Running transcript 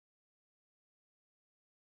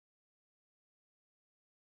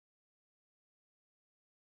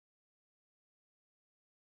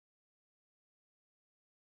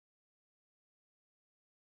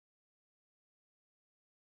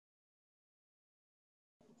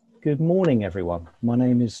Good morning, everyone. My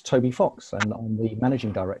name is Toby Fox, and I'm the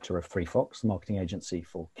Managing Director of Free Fox, the marketing agency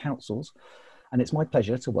for councils. And it's my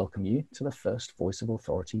pleasure to welcome you to the first Voice of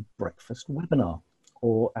Authority breakfast webinar,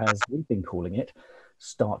 or as we've been calling it,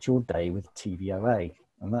 Start Your Day with TVOA.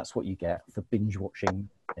 And that's what you get for binge watching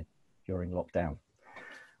during lockdown.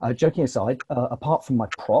 Joking aside, apart from my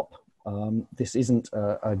prop, this isn't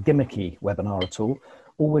a gimmicky webinar at all.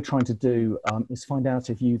 All we're trying to do is find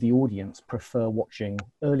out if you, the audience, prefer watching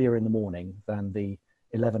earlier in the morning than the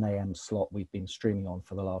 11 AM slot we've been streaming on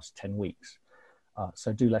for the last 10 weeks.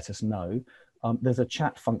 So do let us know. There's a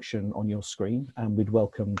chat function on your screen, and we'd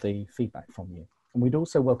welcome the feedback from you. And we'd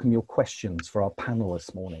also welcome your questions for our panel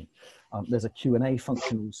this morning. There's a Q&A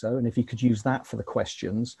function also, and if you could use that for the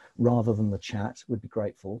questions rather than the chat, we'd be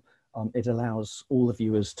grateful. It allows all the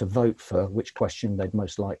viewers to vote for which question they'd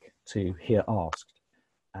most like to hear asked,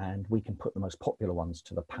 and we can put the most popular ones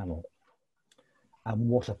to the panel. And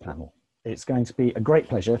what a panel. It's going to be a great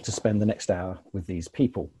pleasure to spend the next hour with these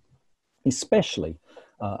people, especially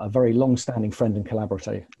a very long-standing friend and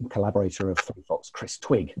collaborator of Free Fox, Chris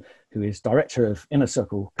Twigg, who is Director of Inner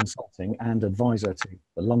Circle Consulting and Advisor to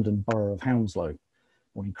the London Borough of Hounslow.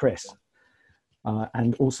 Morning, Chris.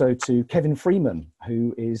 And also to Kevin Freeman,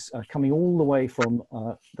 who is coming all the way from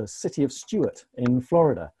the city of Stuart in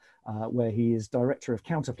Florida, where he is Director of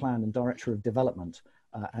Counterplan and Director of Development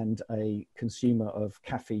and a consumer of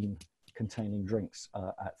caffeine-containing drinks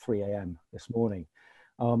at 3 AM this morning.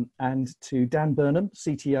 And to Dan Burnham,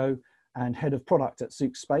 CTO and Head of Product at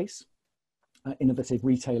Sook Space, innovative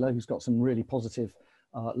retailer who's got some really positive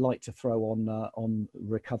light to throw on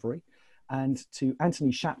recovery. And to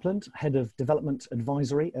Anthony Shapland, Head of Development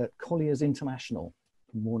Advisory at Colliers International.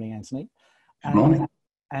 Good morning, Anthony. Good morning.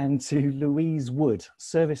 And to Louise Wood,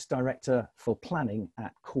 Service Director for Planning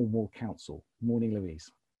at Cornwall Council. Morning, Louise.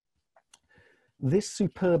 This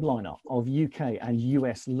superb lineup of UK and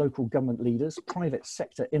US local government leaders, private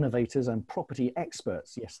sector innovators and property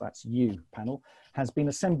experts, yes, that's you, panel, has been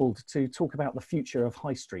assembled to talk about the future of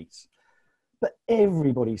high streets. But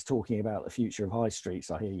everybody's talking about the future of high streets,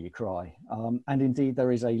 I hear you cry. And indeed,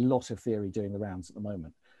 there is a lot of theory doing the rounds at the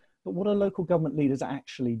moment. But what are local government leaders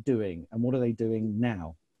actually doing, and what are they doing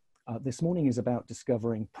now? This morning is about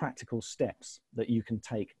discovering practical steps that you can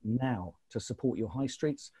take now to support your high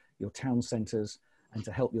streets, your town centres, and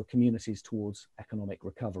to help your communities towards economic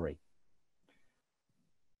recovery.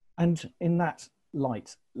 And in that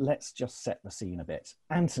light, let's just set the scene a bit.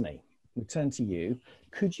 Anthony, we turn to you.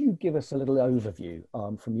 Could you give us a little overview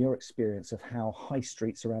from your experience of how high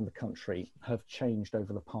streets around the country have changed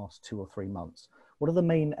over the past 2 or 3 months? What are the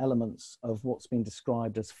main elements of what's been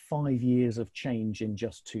described as 5 years of change in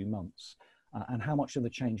just 2 months? And how much of the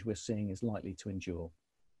change we're seeing is likely to endure?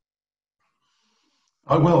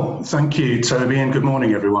 Well, thank you, Toby, and good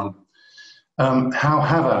morning, everyone. How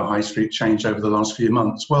have our high street changed over the last few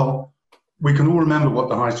months? Well, we can all remember what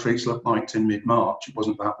the high streets looked like in mid-March. It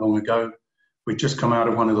wasn't that long ago. We'd just come out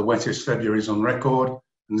of one of the wettest Februaries on record,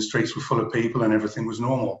 and the streets were full of people and everything was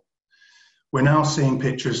normal. We're now seeing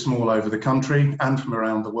pictures from all over the country and from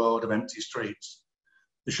around the world of empty streets.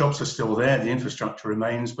 The shops are still there, the infrastructure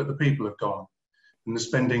remains, but the people have gone, and the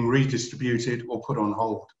spending redistributed or put on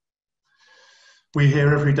hold. We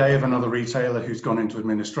hear every day of another retailer who's gone into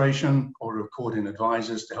administration or have called in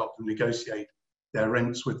advisors to help them negotiate their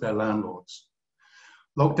rents with their landlords.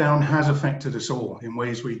 Lockdown has affected us all in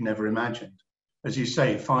ways we'd never imagined. As you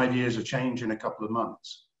say, 5 years of change in a couple of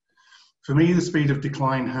months. For me, the speed of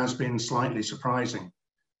decline has been slightly surprising.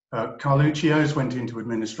 Carluccio's went into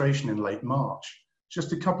administration in late March,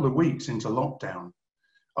 just a couple of weeks into lockdown.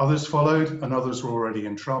 Others followed and others were already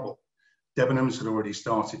in trouble. Debenhams had already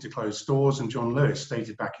started to close stores, and John Lewis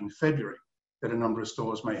stated back in February that a number of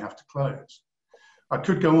stores may have to close. I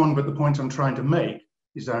could go on, but the point I'm trying to make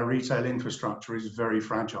is our retail infrastructure is very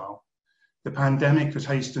fragile. The pandemic has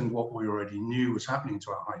hastened what we already knew was happening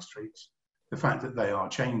to our high streets, the fact that they are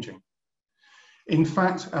changing. In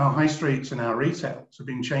fact, our high streets and our retails have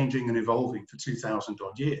been changing and evolving for 2,000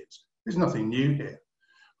 odd years. There's nothing new here.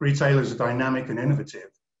 Retailers are dynamic and innovative.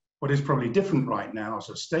 What is probably different right now, as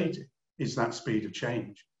I've stated, is that speed of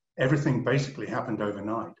change. Everything basically happened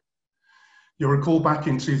overnight. You'll recall back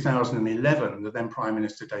in 2011, the then Prime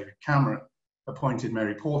Minister David Cameron appointed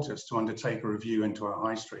Mary Portas to undertake a review into our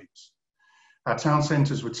high streets. Our town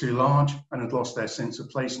centres were too large and had lost their sense of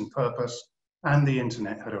place and purpose, and the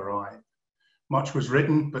internet had arrived. Much was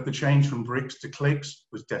written, but the change from bricks to clicks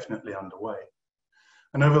was definitely underway.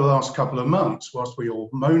 And over the last couple of months, whilst we all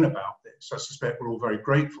moan about this, I suspect we're all very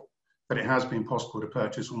grateful that it has been possible to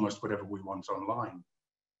purchase almost whatever we want online.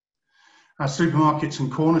 Our supermarkets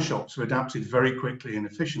and corner shops have adapted very quickly and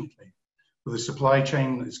efficiently, with a supply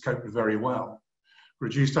chain that has coped very well.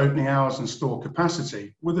 Reduced opening hours and store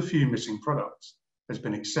capacity, with a few missing products, has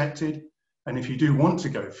been accepted, and if you do want to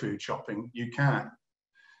go food shopping, you can.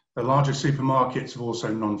 The larger supermarkets have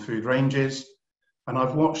also non-food ranges, and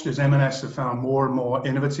I've watched as M&S have found more and more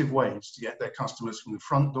innovative ways to get their customers from the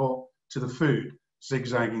front door to the food,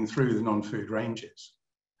 zigzagging through the non-food ranges.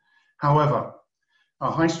 However,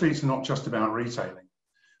 our high streets are not just about retailing.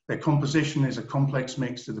 Their composition is a complex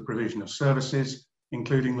mix to the provision of services,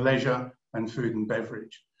 including leisure and food and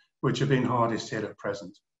beverage, which have been hardest hit at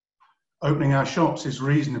present. Opening our shops is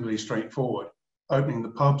reasonably straightforward. Opening the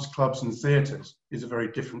pubs, clubs and theatres is a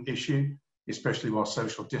very different issue, especially while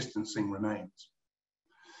social distancing remains.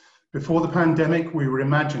 Before the pandemic, we were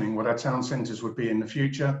imagining what our town centres would be in the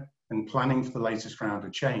future and planning for the latest round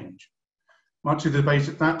of change. Much of the debate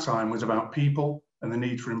at that time was about people and the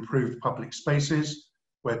need for improved public spaces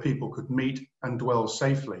where people could meet and dwell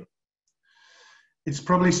safely. It's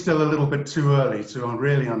probably still a little bit too early to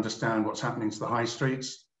really understand what's happening to the high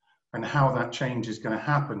streets and how that change is going to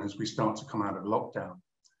happen as we start to come out of lockdown.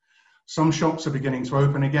 Some shops are beginning to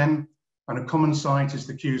open again, and a common sight is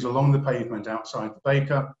the queues along the pavement outside the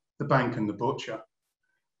baker, the bank and the butcher.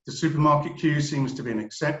 The supermarket queue seems to be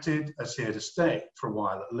accepted as here to stay for a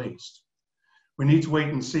while at least. We need to wait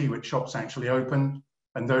and see which shops actually open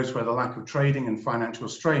and those where the lack of trading and financial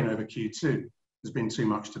strain over Q2 has been too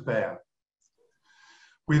much to bear.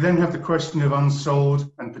 We then have the question of unsold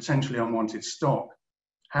and potentially unwanted stock.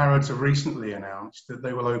 Harrods have recently announced that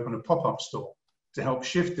they will open a pop-up store to help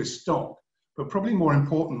shift this stock, but probably more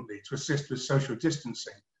importantly to assist with social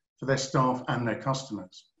distancing for their staff and their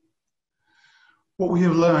customers. What we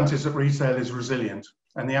have learned is that retail is resilient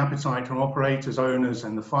and the appetite from operators, owners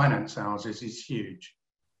and the finance houses is huge.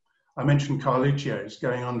 I mentioned Colliers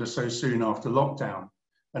going under so soon after lockdown,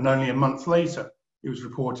 and only a month later it was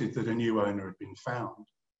reported that a new owner had been found.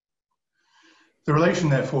 The relation,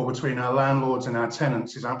 therefore, between our landlords and our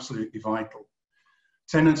tenants is absolutely vital.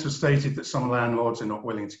 Tenants have stated that some landlords are not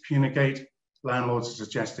willing to communicate. Landlords are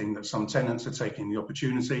suggesting that some tenants are taking the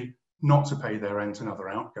opportunity not to pay their rent and other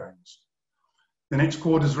outgoings. The next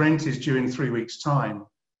quarter's rent is due in 3 weeks' time,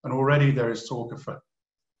 and already there is talk of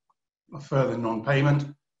a further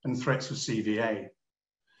non-payment and threats of CVA.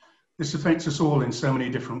 This affects us all in so many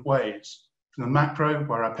different ways, from the macro,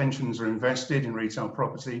 where our pensions are invested in retail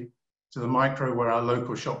property, to the micro, where our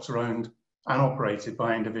local shops are owned and operated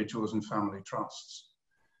by individuals and family trusts.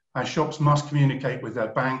 Our shops must communicate with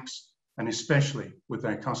their banks and especially with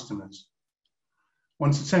their customers.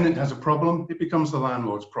 Once a tenant has a problem, it becomes the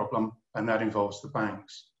landlord's problem, and that involves the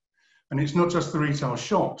banks. And it's not just the retail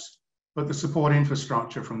shops, but the support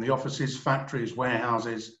infrastructure from the offices, factories,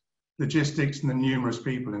 warehouses, logistics, and the numerous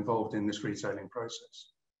people involved in this retailing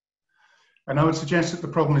process. And I would suggest that the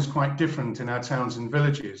problem is quite different in our towns and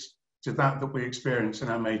villages to that we experience in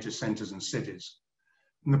our major centres and cities.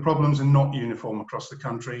 And the problems are not uniform across the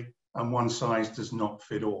country, and one size does not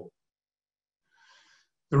fit all.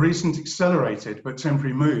 The recent accelerated but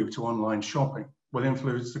temporary move to online shopping will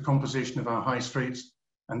influence the composition of our high streets,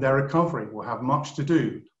 and their recovery will have much to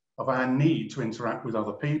do of our need to interact with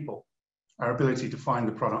other people, our ability to find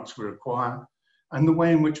the products we require, and the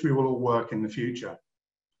way in which we will all work in the future.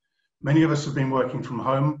 Many of us have been working from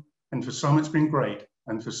home, and for some it's been great,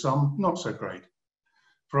 and for some not so great.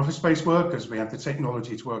 For office-based workers, we have the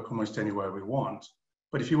technology to work almost anywhere we want.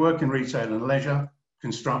 But if you work in retail and leisure,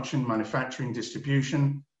 construction, manufacturing,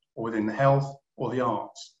 distribution, or within the health or the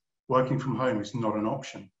arts, working from home is not an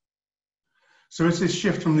option. So is this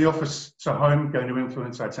shift from the office to home going to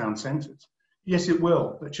influence our town centres? Yes, it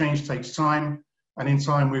will, but change takes time, and in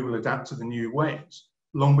time we will adapt to the new ways,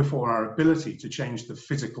 long before our ability to change the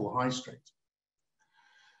physical high street.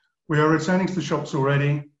 We are returning to the shops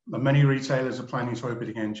already, and many retailers are planning to open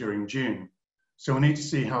again during June, so we need to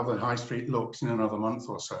see how the high street looks in another month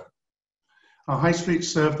or so. Our high streets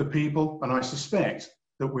serve the people, and I suspect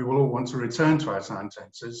that we will all want to return to our town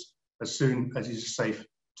centres as soon as it is safe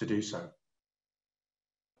to do so.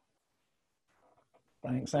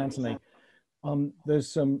 Thanks, Anthony.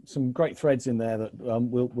 There's some great threads in there that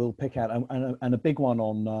we'll pick out, and a big one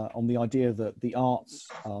on the idea that the arts,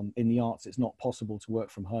 in the arts, it's not possible to work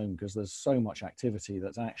from home because there's so much activity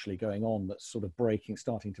that's actually going on that's sort of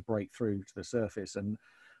starting to break through to the surface, and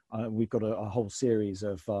we've got a whole series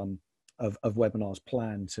of webinars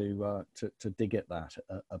planned to dig at that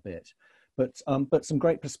a bit, but some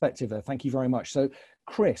great perspective there. Thank you very much. So,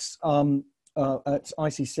 Chris. At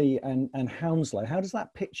ICC and Hounslow, how does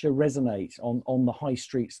that picture resonate on the high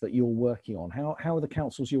streets that you're working on? How are the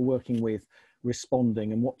councils you're working with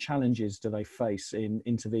responding, and what challenges do they face in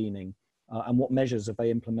intervening, and what measures have they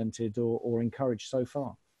implemented or encouraged so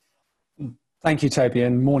far? Thank you, Toby,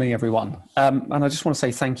 and morning, everyone. And I just want to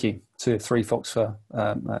say thank you to Three Fox for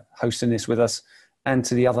hosting this with us, and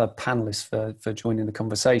to the other panelists for joining the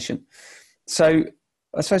conversation. So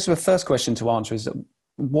I suppose the first question to answer is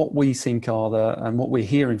what we think and what we're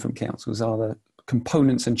hearing from councils are the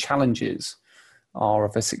components and challenges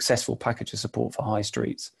of a successful package of support for high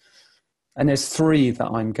streets. And there's three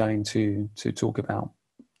that I'm going to talk about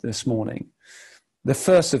this morning. The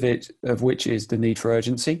first of which is the need for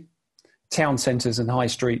urgency. Town centres and high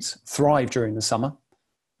streets thrive during the summer,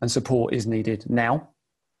 and support is needed now.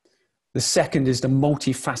 The second is the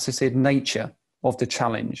multifaceted nature of the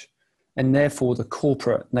challenge, and therefore the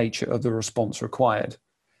corporate nature of the response required.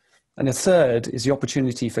 And the third is the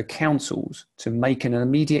opportunity for councils to make an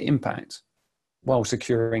immediate impact while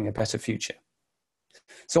securing a better future.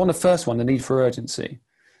 So on the first one, the need for urgency,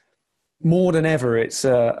 more than ever, it's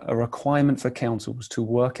a requirement for councils to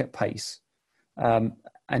work at pace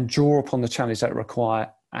and draw upon the challenge that require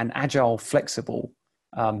an agile, flexible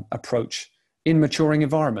approach in maturing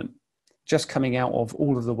environment, just coming out of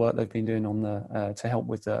all of the work they've been doing on to help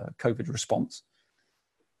with the COVID response.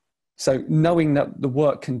 So knowing that the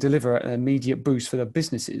work can deliver an immediate boost for the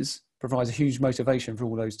businesses provides a huge motivation for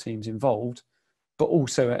all those teams involved, but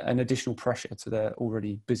also an additional pressure to their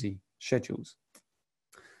already busy schedules.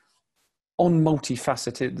 On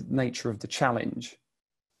multifaceted nature of the challenge,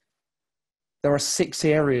 there are 6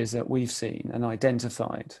 areas that we've seen and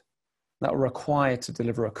identified that are required to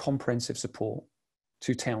deliver a comprehensive support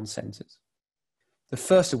to town centres. The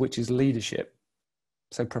first of which is leadership.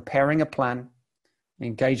 So preparing a plan,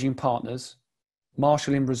 engaging partners,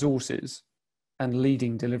 marshalling resources, and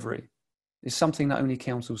leading delivery is something that only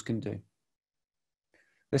councils can do.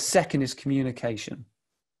 The second is communication.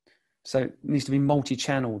 So it needs to be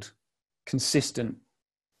multi-channeled, consistent,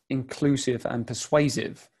 inclusive, and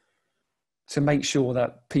persuasive to make sure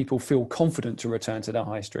that people feel confident to return to their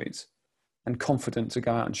high streets and confident to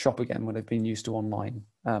go out and shop again when they've been used to online,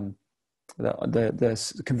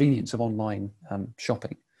 the convenience of online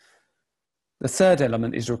shopping. The third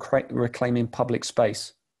element is reclaiming public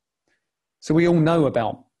space. So we all know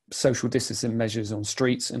about social distancing measures on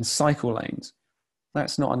streets and cycle lanes.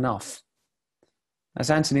 That's not enough. As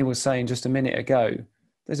Anthony was saying just a minute ago,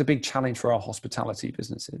 there's a big challenge for our hospitality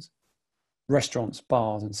businesses, restaurants,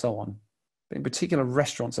 bars, and so on. But in particular,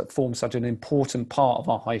 restaurants that form such an important part of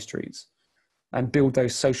our high streets and build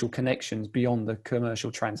those social connections beyond the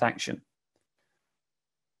commercial transaction.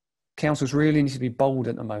 Councils really need to be bold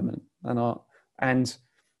at the moment. And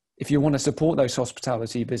if you want to support those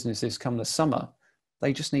hospitality businesses come the summer,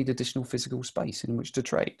 they just need additional physical space in which to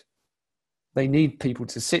trade. They need people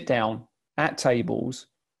to sit down at tables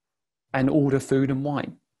and order food and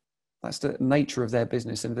wine. That's the nature of their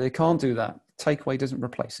business. And if they can't do that, takeaway doesn't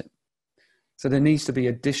replace it. So there needs to be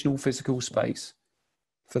additional physical space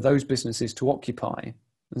for those businesses to occupy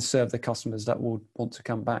and serve the customers that will want to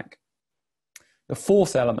come back. The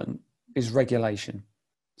fourth element is regulation.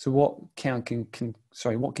 So what can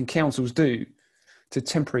councils do to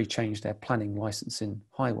temporarily change their planning, licensing,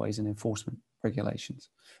 highways and enforcement regulations?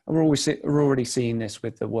 And we're already seeing this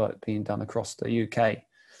with the work being done across the UK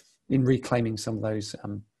in reclaiming some of those,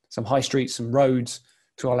 some high streets, some roads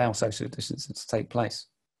to allow social distancing to take place.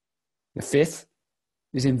 The fifth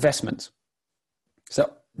is investment.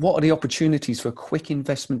 So what are the opportunities for quick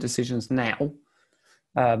investment decisions now,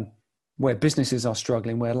 where businesses are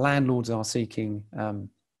struggling, where landlords are seeking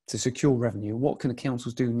to secure revenue? What can the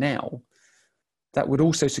councils do now that would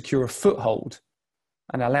also secure a foothold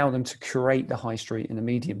and allow them to curate the high street in the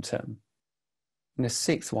medium term? And the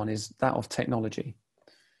sixth one is that of technology.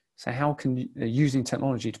 So how can using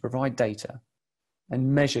technology to provide data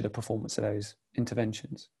and measure the performance of those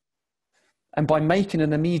interventions? And by making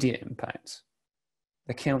an immediate impact,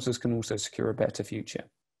 the councils can also secure a better future.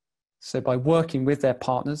 So by working with their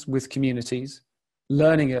partners, with communities,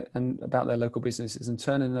 learning about their local businesses and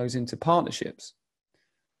turning those into partnerships,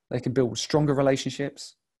 they can build stronger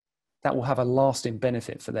relationships that will have a lasting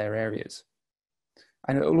benefit for their areas.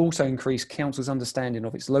 And it will also increase council's understanding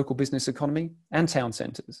of its local business economy and town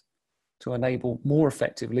centres to enable more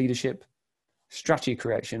effective leadership, strategy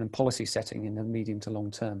creation and policy setting in the medium to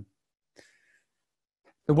long term.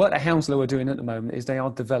 The work that Hounslow are doing at the moment is they are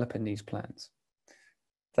developing these plans.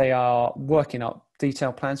 They are working up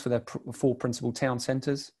detailed plans for their 4 principal town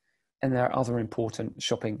centres and their other important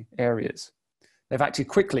shopping areas. They've acted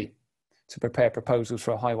quickly to prepare proposals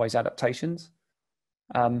for highways adaptations,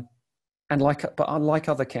 but unlike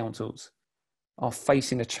other councils, are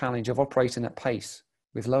facing the challenge of operating at pace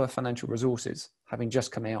with lower financial resources, having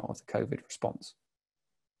just come out of the COVID response.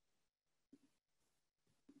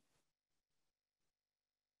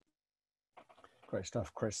 Great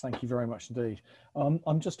stuff, Chris. Thank you very much indeed.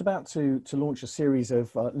 I'm just about to launch a series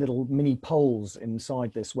of little mini polls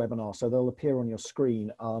inside this webinar, so they'll appear on your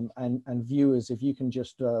screen. And viewers, if you can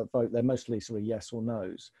just vote, they're mostly sort of yes or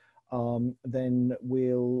no's. Then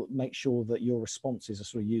we'll make sure that your responses are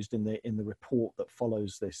sort of used in the report that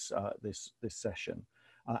follows this this session,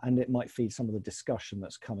 and it might feed some of the discussion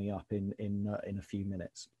that's coming up in a few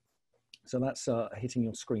minutes. So that's hitting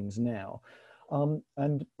your screens now.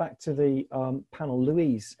 And back to the panel,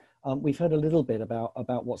 Louise, we've heard a little bit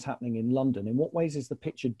about what's happening in London. In what ways is the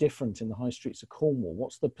picture different in the high streets of Cornwall?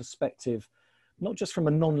 What's the perspective, not just from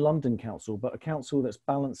a non-London council, but a council that's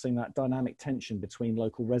balancing that dynamic tension between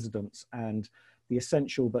local residents and the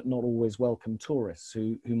essential but not always welcome tourists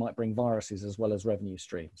who might bring viruses as well as revenue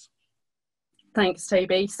streams? Thanks,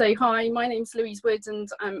 Toby. So hi, my name's Louise Wood and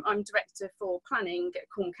I'm Director for Planning at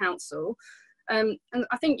Cornwall Council. And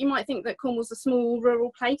I think you might think that Cornwall's a small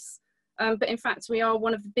rural place, but in fact we are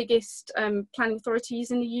one of the biggest planning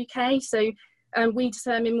authorities in the UK. So we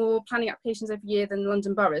determine more planning applications every year than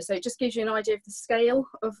London Borough. So it just gives you an idea of the scale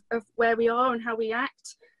of where we are and how we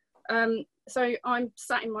act. So I'm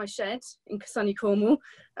sat in my shed in sunny Cornwall,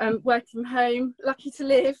 working from home, lucky to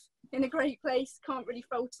live in a great place, can't really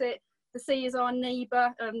fault it. The sea is our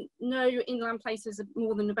neighbour, no inland places are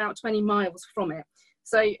more than about 20 miles from it.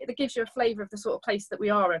 So it gives you a flavour of the sort of place that we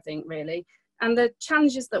are, I think, really. And the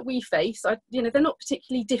challenges that we face, you know, they're not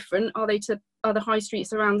particularly different, are they, to other high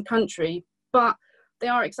streets around the country, but they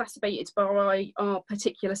are exacerbated by our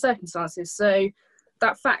particular circumstances. So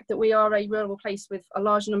that fact that we are a rural place with a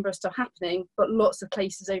large number of stuff happening, but lots of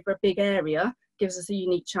places over a big area, gives us a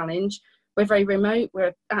unique challenge. We're very remote,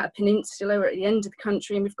 we're at a peninsula, we're at the end of the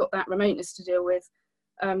country, and we've got that remoteness to deal with.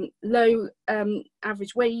 Low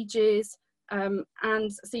average wages,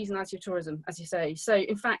 and seasonality of tourism, as you say. So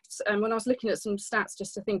in fact, when I was looking at some stats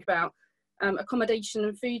just to think about, accommodation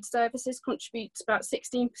and food services contribute to about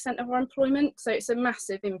 16% of our employment. So it's a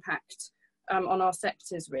massive impact on our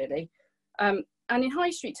sectors, really. And in high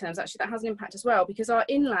street terms, actually, that has an impact as well, because our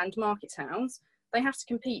inland market towns, they have to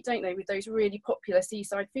compete, don't they, with those really popular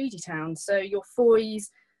seaside foodie towns. So your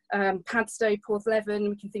Foy's, Padstow,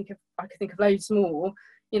 Porthleven, I could think of loads more.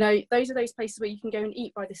 You know, those are those places where you can go and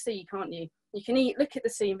eat by the sea, can't you? You can eat, look at the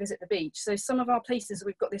sea and visit the beach. So some of our places,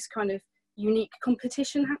 we've got this kind of unique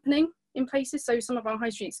competition happening in places. So some of our high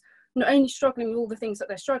streets, not only struggling with all the things that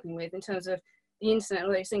they're struggling with in terms of the internet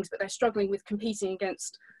and all those things, but they're struggling with competing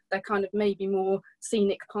against their kind of maybe more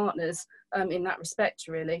scenic partners in that respect,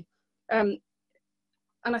 really.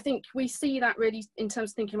 And I think we see that really in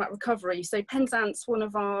terms of thinking about recovery. So Penzance, one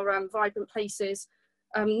of our vibrant places,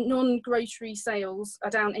 non-grocery sales are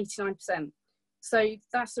down 89%. So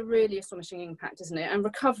that's a really astonishing impact, isn't it? And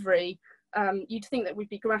recovery, you'd think that we'd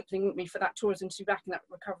be grappling, wouldn't we, for that tourism to be back and that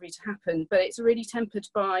recovery to happen. But it's really tempered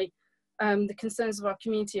by the concerns of our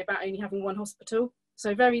community about only having one hospital.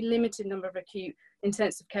 So very limited number of acute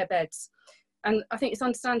intensive care beds. And I think it's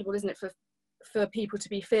understandable, isn't it, for people to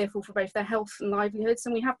be fearful for both their health and livelihoods.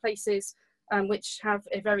 And we have places which have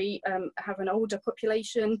a very have an older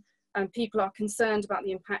population, and people are concerned about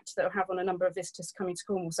the impact that will have on a number of visitors coming to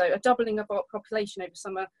Cornwall. So a doubling of our population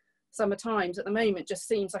over summer times at the moment just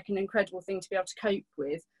seems like an incredible thing to be able to cope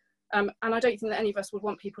with. And I don't think that any of us would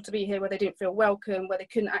want people to be here where they didn't feel welcome, where they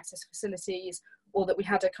couldn't access facilities, or that we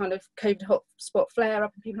had a kind of COVID hotspot flare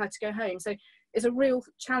up and people had to go home. So it's a real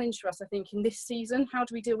challenge for us, I think, in this season. How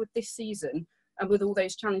do we deal with this season and with all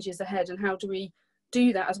those challenges ahead? And how do we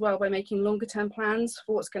do that as well by making longer term plans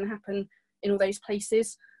for what's going to happen in all those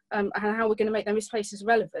places, and how we're going to make those places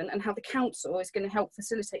relevant, and how the council is going to help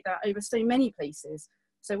facilitate that over so many places.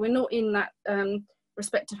 So we're not in that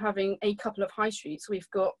respect of having a couple of high streets. We've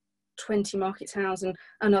got 20 market towns and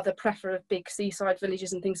another plethora of big seaside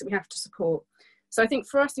villages and things that we have to support. So I think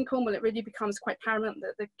for us in Cornwall, it really becomes quite paramount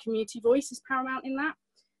that the community voice is paramount in that.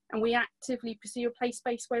 And we actively pursue a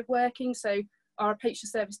place-based way of working. So our approach to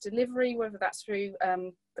service delivery, whether that's through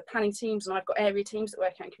the planning teams, and I've got area teams that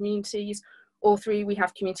work out in communities, or through we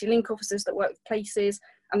have community link officers that work with places,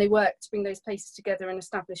 and they work to bring those places together and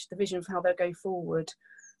establish the vision for how they'll go forward.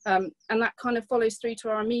 And that kind of follows through to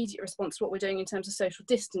our immediate response to what we're doing in terms of social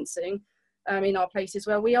distancing in our places,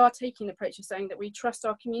 where we are taking the approach of saying that we trust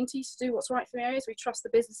our communities to do what's right for the areas, we trust the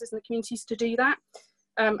businesses and the communities to do that.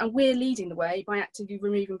 And we're leading the way by actively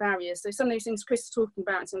removing barriers. So some of those things Chris is talking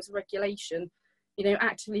about in terms of regulation, you know,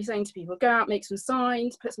 actively saying to people, go out, make some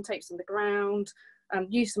signs, put some tapes on the ground,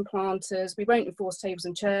 use some planters. We won't enforce tables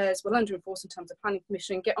and chairs. We'll under enforce in terms of planning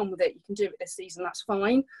permission. Get on with it. You can do it this season. That's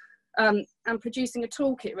fine. And producing a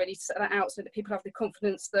toolkit really to set that out so that people have the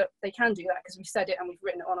confidence that they can do that, because we've said it and we've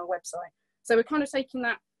written it on our website. So we're kind of taking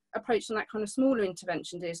that approach, and that kind of smaller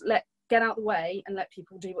intervention is get out the way and let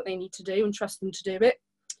people do what they need to do and trust them to do it.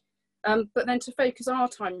 But then to focus our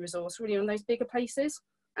time and resource really on those bigger places,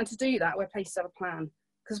 and to do that where places have a plan,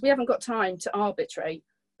 because we haven't got time to arbitrate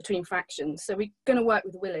between factions. So we're going to work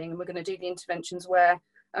with willing, and we're going to do the interventions where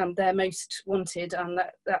they're most wanted, and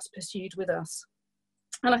that's pursued with us.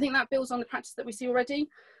 And I think that builds on the practice that we see already.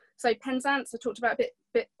 So Penzance, I talked about a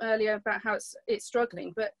bit earlier about how it's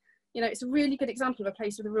struggling, but you know, it's a really good example of a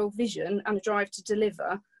place with a real vision and a drive to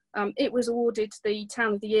deliver. It was awarded the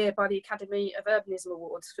Town of the Year by the Academy of Urbanism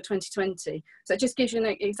Awards for 2020. So it just gives you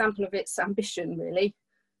an example of its ambition, really.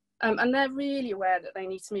 And they're really aware that they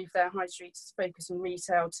need to move their high streets focus on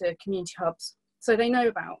retail to community hubs. So they know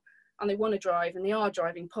about, and they want to drive, and they are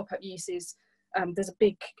driving pop-up uses. There's a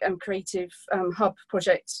big creative hub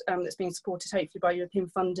project that's being supported hopefully by European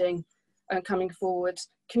funding coming forward,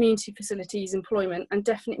 community facilities, employment, and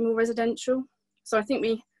definitely more residential. So I think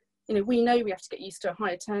we know we have to get used to a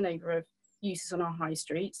higher turnover of uses on our high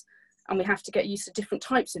streets, and we have to get used to different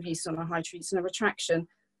types of uses on our high streets and a retraction.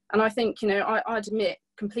 And I think, you know, I admit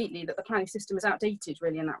completely that the planning system is outdated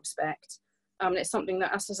really in that respect. And it's something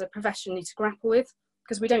that us as a profession need to grapple with,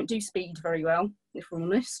 because we don't do speed very well, if we're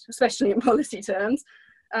honest, especially in policy terms.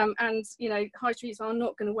 And, you know, high streets are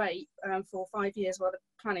not going to wait for 5 years while the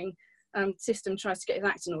planning system tries to get its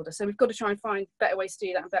act in order. So we've got to try and find better ways to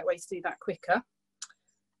do that, and better ways to do that quicker.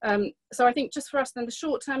 So I think just for us then, the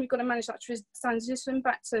short term, we've got to manage that transition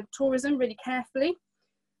back to tourism really carefully,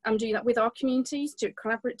 and do that with our communities, do it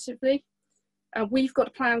collaboratively. We've got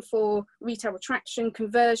a plan for retail attraction,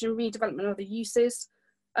 conversion, redevelopment of other uses.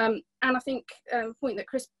 And I think the point that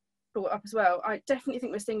Chris brought up as well, I definitely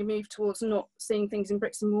think we're seeing a move towards not seeing things in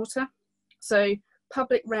bricks and mortar. So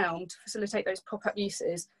public realm to facilitate those pop-up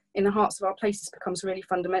uses in the hearts of our places becomes really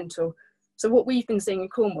fundamental. So what we've been seeing in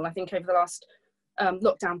Cornwall, I think over the last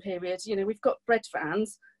lockdown period, you know, we've got bread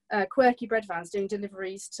vans, quirky bread vans doing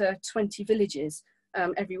deliveries to 20 villages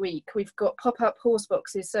every week. We've got pop-up horse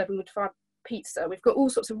boxes serving wood-fired pizza. We've got all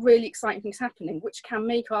sorts of really exciting things happening, which can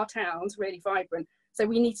make our towns really vibrant. So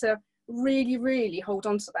we need to really, really hold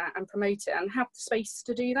on to that and promote it, and have the space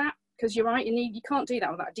to do that, because you're right, you can't do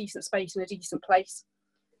that without a decent space and a decent place.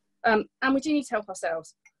 And we do need to help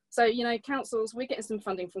ourselves. So, you know, councils, we're getting some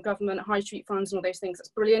funding from government, high street funds and all those things. That's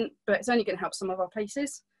brilliant, but it's only going to help some of our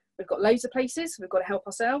places. We've got loads of places, we've got to help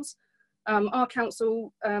ourselves. Our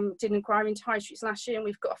council did an inquiry into high streets last year, and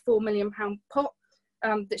we've got a £4 million pot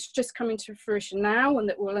that's just coming to fruition now, and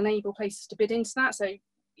that will enable places to bid into that. So,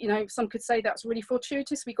 you know, some could say that's really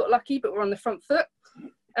fortuitous, we got lucky, but we're on the front foot.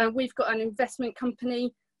 We've got an investment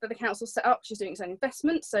company that the council set up, which is doing its own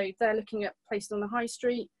investment. So they're looking at places on the high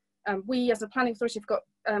street. We as a planning authority have got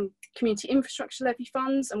community infrastructure levy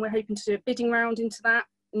funds, and we're hoping to do a bidding round into that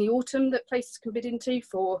in the autumn that places can bid into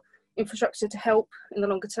for infrastructure to help in the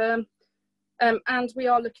longer term. And we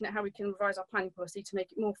are looking at how we can revise our planning policy to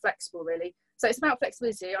make it more flexible, really. So it's about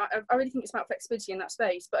flexibility. I really think it's about flexibility in that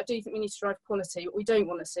space, but I do think we need to drive quality. What we don't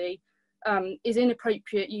want to see is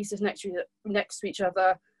inappropriate uses next to each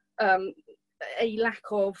other, a lack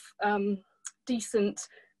of decent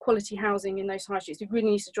quality housing in those high streets. We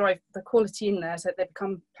really need to drive the quality in there so that they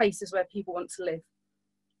become places where people want to live.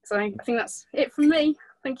 So I think that's it from me.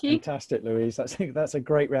 Thank you. Fantastic, Louise. That's a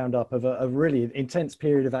great roundup of a really intense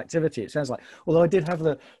period of activity. It sounds like, although I did have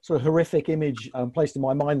the sort of horrific image placed in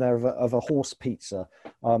my mind there of a horse pizza,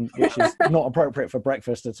 which is not appropriate for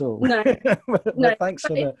breakfast at all. No, but thanks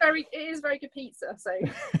for it is very good pizza.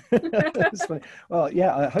 So, well,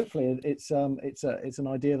 yeah. Hopefully, it's an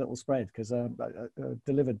idea that will spread, because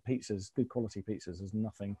delivered pizzas, good quality pizzas, is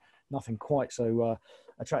nothing quite so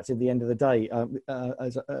attractive at the end of the day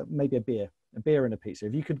as maybe a beer and a pizza.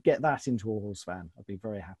 If you could get that into a horse van, I'd be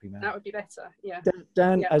very happy, man. That would be better. Yeah.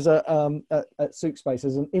 Dan, yeah. As at Sook Space,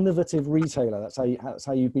 as an innovative retailer, that's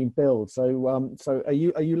how you've been billed. So so are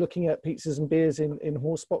you looking at pizzas and beers in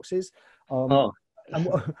horse boxes? And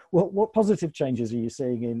what positive changes are you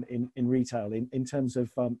seeing in retail in terms of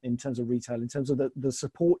retail, in terms of the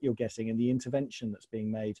support you're getting and the intervention that's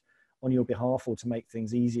being made on your behalf, or to make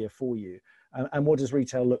things easier for you? And what does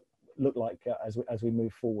retail look like as we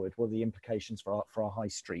move forward? What are the implications for our high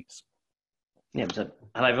streets? Yeah, so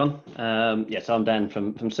hello everyone. So I'm Dan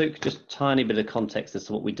from Sook. Just a tiny bit of context as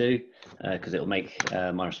to what we do, because it'll make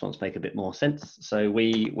my response make a bit more sense. So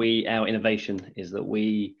our innovation is that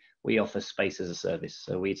we offer space as a service.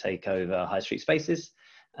 So we take over high street spaces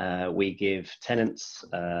We give tenants,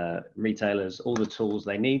 retailers, all the tools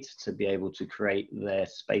they need to be able to create their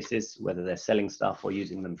spaces, whether they're selling stuff or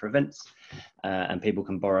using them for events, and people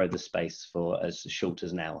can borrow the space for as short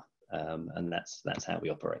as an hour, and that's how we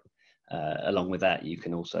operate. Along with that, you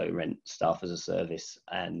can also rent staff as a service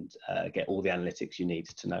and get all the analytics you need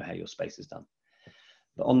to know how your space is done.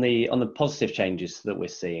 But on the positive changes that we're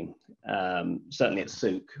seeing, certainly at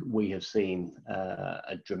Sook, we have seen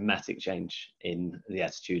a dramatic change in the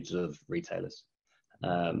attitudes of retailers.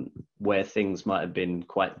 Where things might have been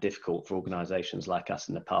quite difficult for organisations like us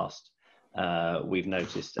in the past, we've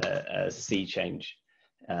noticed a sea change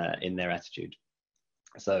in their attitude.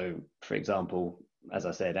 So, for example, as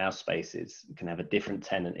I said, our spaces can have a different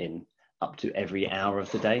tenant in up to every hour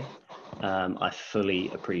of the day. I fully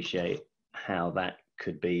appreciate how that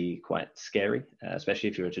could be quite scary, especially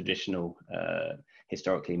if you're a traditional,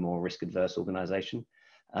 historically more risk-adverse organisation.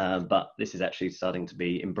 But this is actually starting to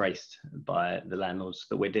be embraced by the landlords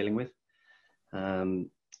that we're dealing with.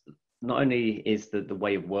 Not only is the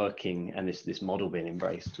way of working and this model being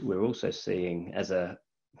embraced, we're also seeing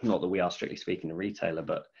not that we are strictly speaking a retailer,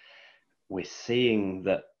 but we're seeing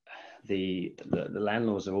that the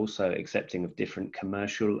landlords are also accepting of different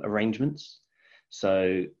commercial arrangements.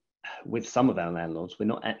 So with some of our landlords, we're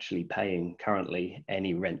not actually paying currently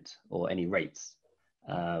any rent or any rates.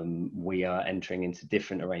 We are entering into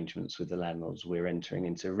different arrangements with the landlords. We're entering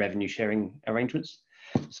into revenue sharing arrangements.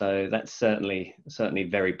 So that's certainly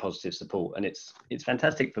very positive support. And it's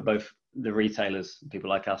fantastic for both the retailers, people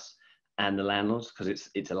like us, and the landlords, because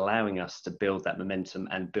it's allowing us to build that momentum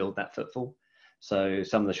and build that footfall. So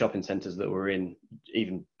some of the shopping centres that were in,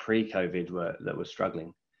 even pre-COVID, that were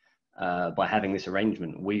struggling. By having this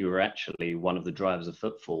arrangement, we were actually one of the drivers of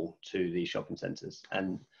footfall to these shopping centres.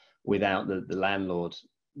 And without the landlord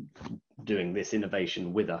doing this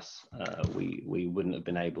innovation with us, we wouldn't have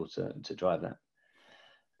been able to drive that.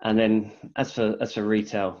 And then as for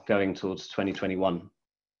retail going towards 2021,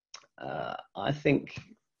 I think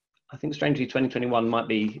strangely 2021 might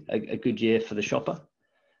be a good year for the shopper.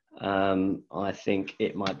 I think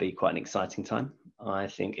it might be quite an exciting time. I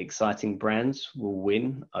think exciting brands will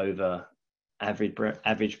win over average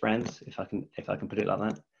brands, if I can put it like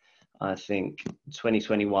that. I think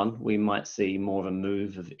 2021 we might see more of a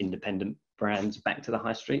move of independent brands back to the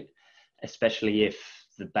high street, especially if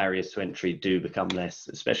the barriers to entry do become less,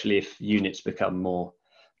 especially if units become more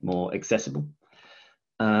accessible.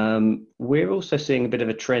 We're also seeing a bit of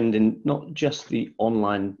a trend in not just the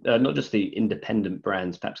online, not just the independent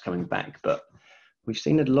brands perhaps coming back, but we've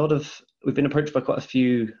been approached by quite a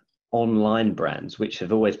few online brands, which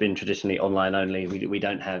have always been traditionally online only. We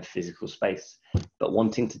don't have physical space, but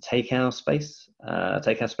wanting to take our spaces.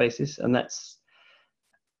 And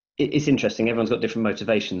it's interesting. Everyone's got different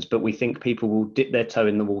motivations, but we think people will dip their toe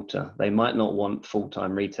in the water. They might not want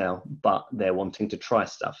full-time retail, but they're wanting to try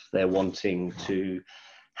stuff. They're wanting to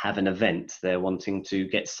have an event. They're wanting to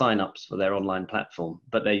get sign-ups for their online platform,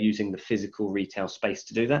 but they're using the physical retail space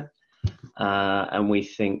to do that. And we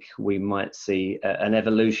think we might see an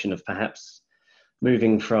evolution of perhaps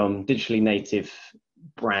moving from digitally native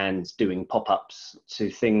brands doing pop-ups to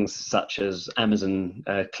things such as Amazon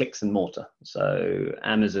clicks and mortar. So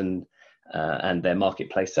Amazon and their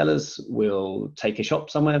marketplace sellers will take a shop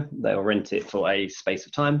somewhere, they'll rent it for a space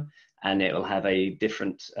of time, and it will have a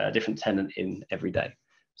different tenant in every day.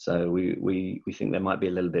 So we think there might be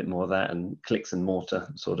a little bit more of that, and clicks and mortar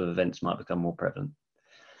sort of events might become more prevalent.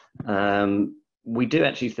 We do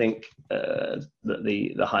actually think that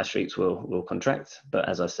the high streets will contract, but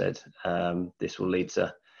as I said, this will lead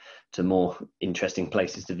to more interesting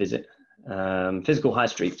places to visit. Physical high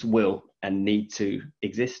streets will and need to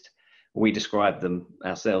exist. We describe them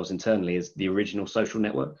ourselves internally as the original social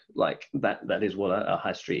network. Like that is what a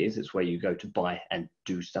high street is. It's where you go to buy and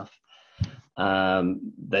do stuff.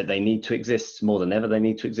 They need to exist more than ever. They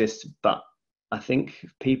need to exist, but I think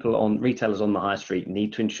retailers on the high street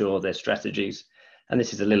need to ensure their strategies, and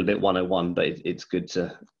this is a little bit 101, but it's good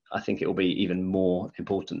I think it will be even more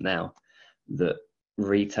important now that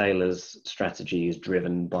retailers' strategy is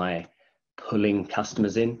driven by pulling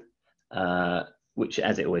customers in, which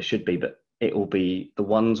as it always should be, but it will be the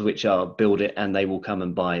ones which are build it and they will come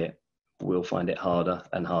and buy it. We'll find it harder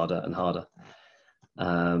and harder and harder.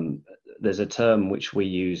 There's a term which we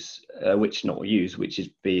use, which is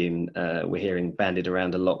being, we're hearing bandied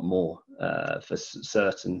around a lot more for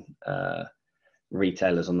certain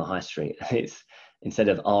retailers on the high street. It's instead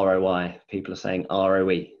of ROI, people are saying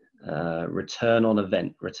ROE, return on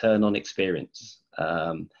event, return on experience.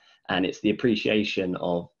 And it's the appreciation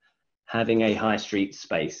of having a high street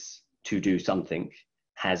space to do something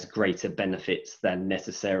has greater benefits than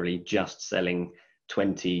necessarily just selling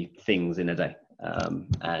 20 things in a day.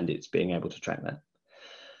 And it's being able to track that.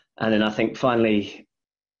 And then I think finally,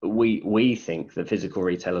 we think that physical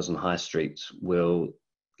retailers on high streets will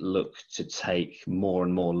look to take more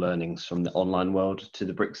and more learnings from the online world to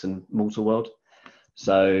the bricks and mortar world.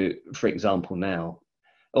 So for example, now,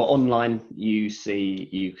 or online, you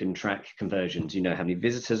can track conversions. You know how many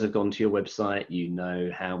visitors have gone to your website, you know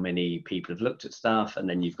how many people have looked at stuff, and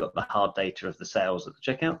then you've got the hard data of the sales at the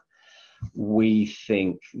checkout. We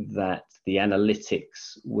think that the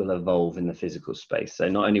analytics will evolve in the physical space. So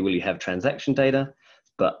not only will you have transaction data,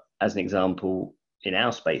 but as an example, in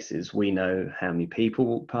our spaces, we know how many people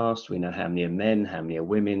walk past, we know how many are men, how many are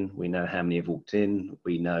women, we know how many have walked in,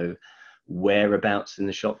 we know whereabouts in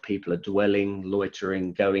the shop people are dwelling,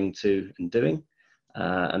 loitering, going to and doing.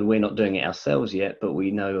 And we're not doing it ourselves yet, but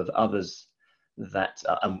we know of others that,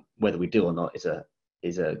 whether we do or not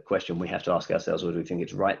is a question we have to ask ourselves, whether we think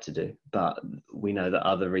it's right to do. But we know that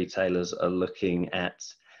other retailers are looking at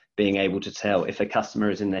being able to tell if a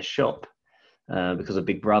customer is in their shop because of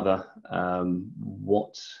Big Brother,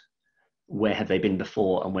 where have they been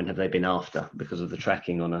before and when have they been after, because of the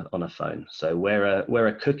tracking on a phone. So where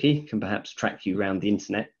a cookie can perhaps track you around the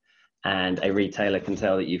internet and a retailer can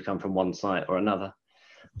tell that you've come from one site or another,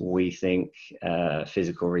 we think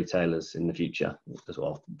physical retailers in the future, as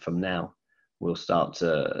well from now, will start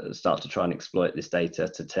to try and exploit this data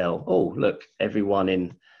to tell, oh, look, everyone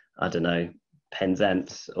in, I don't know,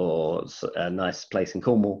 Penzance or a nice place in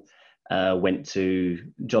Cornwall went to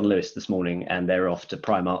John Lewis this morning and they're off to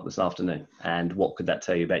Primark this afternoon. And what could that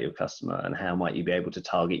tell you about your customer, and how might you be able to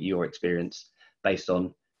target your experience based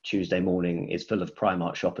on Tuesday morning is full of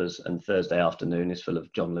Primark shoppers and Thursday afternoon is full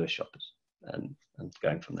of John Lewis shoppers, and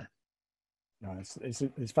going from there. No,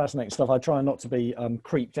 it's fascinating stuff. I try not to be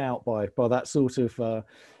creeped out by that sort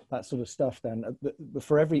of stuff. Then,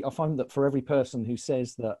 I find that for every person who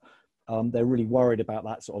says that they're really worried about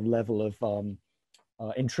that sort of level of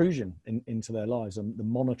intrusion into their lives and the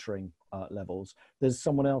monitoring levels, there's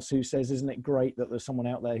someone else who says, isn't it great that there's someone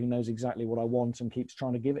out there who knows exactly what I want and keeps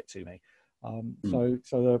trying to give it to me.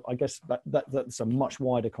 So I guess that's a much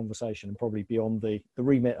wider conversation and probably beyond the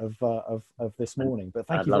remit of this morning. But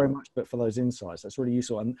thank you very much for those insights. That's really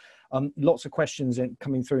useful. And lots of questions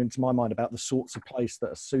coming through into my mind about the sorts of place that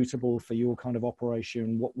are suitable for your kind of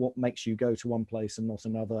operation. What makes you go to one place and not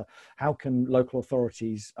another? How can local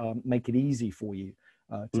authorities make it easy for you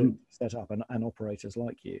to set up, and operators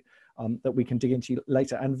like you, that we can dig into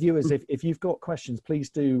later. And viewers, if you've got questions, please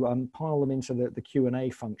do pile them into the Q&A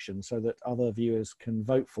function so that other viewers can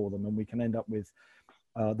vote for them, and we can end up with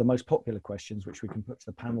the most popular questions, which we can put to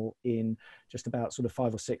the panel in just about sort of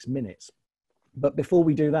 5 or 6 minutes. But before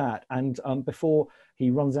we do that, and before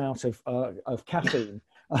he runs out of caffeine,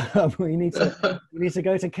 we need to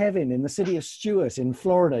go to Kevin in the city of Stuart in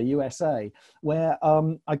Florida, USA, where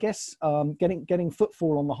I guess getting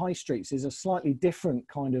footfall on the high streets is a slightly different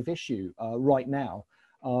kind of issue right now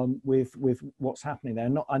with what's happening there.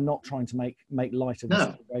 I'm not trying to make light of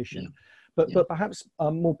the situation. But perhaps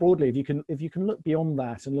more broadly, if you can look beyond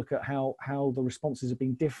that and look at how the responses have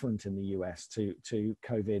been different in the US to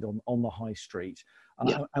COVID on the high street,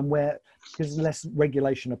 and where, because less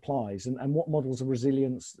regulation applies, and what models of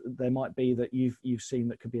resilience there might be that you've seen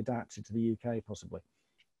that could be adapted to the UK possibly.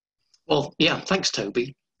 Well, yeah, thanks,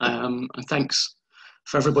 Toby, and thanks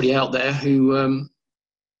for everybody out there who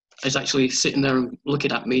is actually sitting there and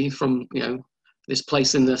looking at me from this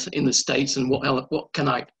place in the States, and what can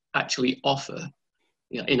I actually offer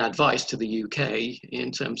in advice to the UK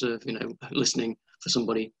in terms of listening for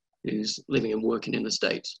somebody who's living and working in the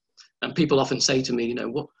States. And people often say to me,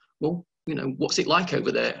 what's it like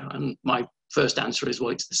over there? And my first answer is, well,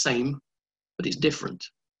 it's the same, but it's different.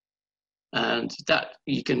 And that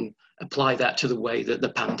you can apply that to the way that the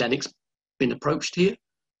pandemic's been approached here,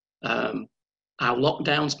 how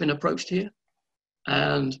lockdown's been approached here,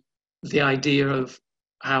 and the idea of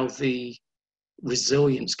how the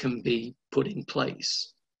resilience can be put in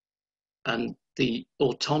place, and the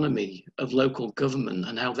autonomy of local government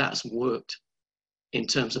and how that's worked in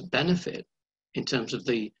terms of benefit, in terms of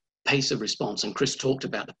the pace of response. And Chris talked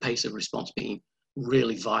about the pace of response being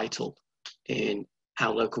really vital in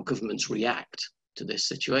how local governments react to this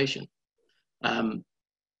situation.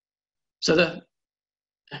 So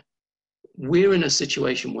we're in a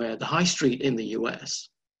situation where the high street in the US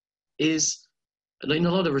is, in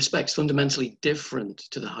a lot of respects, fundamentally different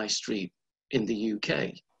to the high street in the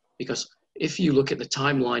UK. Because if you look at the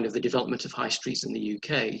timeline of the development of high streets in the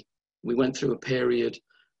UK, we went through a period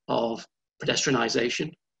of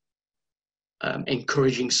pedestrianisation,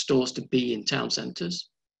 encouraging stores to be in town centres,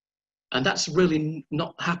 And that's really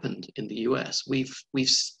not happened in the US. We've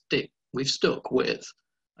stuck with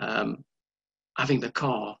having the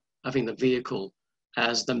car, having the vehicle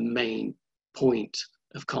as the main point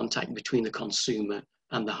of contact between the consumer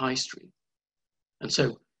and the high street. And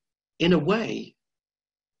so, in a way,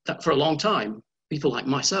 that for a long time, people like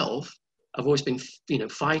myself have always been,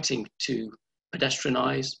 fighting to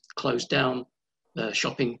pedestrianize, close down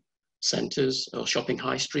shopping centres or shopping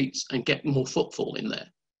high streets and get more footfall in there.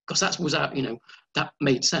 Because that was out, that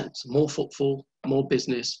made sense. More footfall, more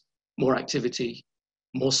business, more activity,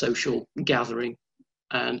 more social gathering,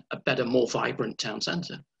 and a better, more vibrant town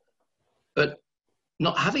centre. But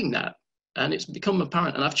not having that, and it's become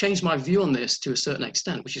apparent, and I've changed my view on this to a certain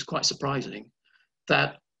extent, which is quite surprising,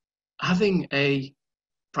 that having a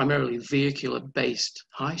primarily vehicular-based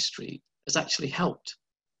high street has actually helped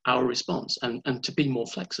our response and to be more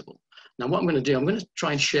flexible. Now, what I'm going to do, I'm going to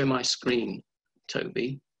try and share my screen,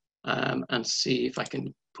 Toby, and see if I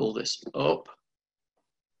can pull this up.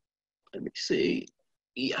 Let me see.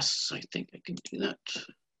 Yes, I think I can do that.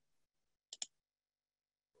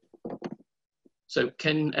 So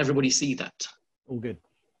can everybody see that? All good.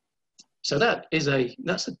 So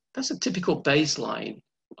that's a typical baseline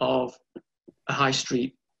of a high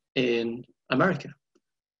street in America.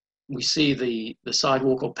 We see the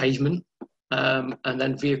sidewalk or pavement, and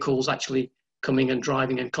then vehicles actually coming and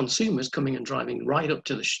driving, and consumers coming and driving right up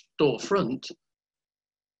to the store front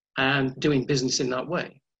and doing business in that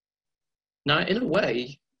way. Now, in a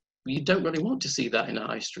way, you don't really want to see that in a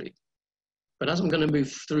high street. But as I'm going to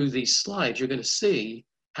move through these slides, you're going to see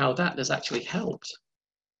how that has actually helped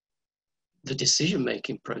the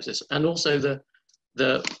decision-making process, and also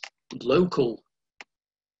the local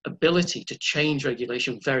ability to change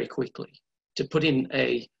regulation very quickly, to put in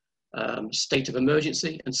a state of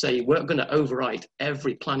emergency and say, we're going to override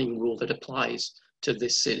every planning rule that applies to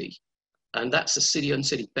this city. And that's a city on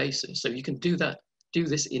city basis. So you can do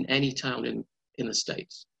this in any town in the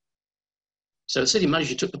States. So the city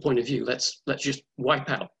manager took the point of view, let's just wipe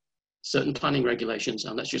out certain planning regulations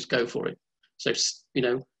and let's just go for it. So,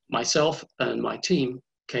 myself and my team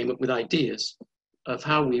came up with ideas of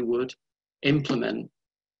how we would implement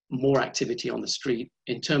more activity on the street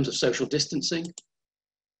in terms of social distancing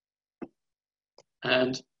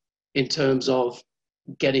and in terms of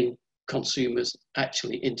getting consumers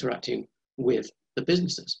actually interacting with the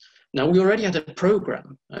businesses. Now, we already had a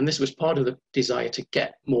program, and this was part of the desire to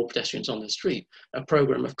get more pedestrians on the street, a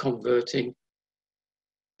program of converting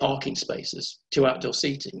parking spaces to outdoor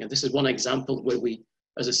seating. And this is one example where we,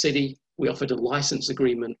 as a city, we offered a license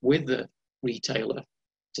agreement with the retailer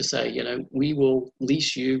to say, we will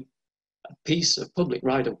lease you a piece of public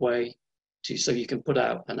right-of-way so you can put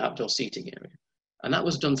out an outdoor seating area. And that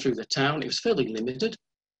was done through the town. It was fairly limited.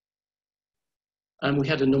 And we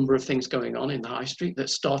had a number of things going on in the high street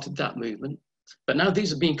that started that movement. But now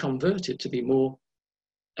these are being converted to be more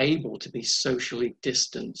able to be socially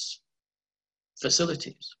distanced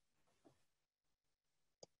facilities.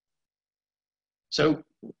 So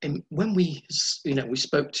when we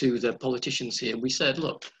spoke to the politicians here, we said,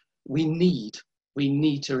 look, we need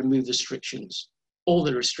to remove restrictions, all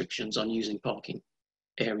the restrictions on using parking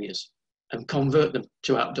areas, and convert them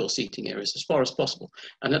to outdoor seating areas as far as possible.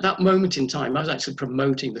 And at that moment in time, I was actually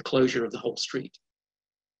promoting the closure of the whole street.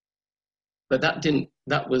 But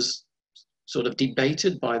that was sort of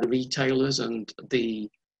debated by the retailers and the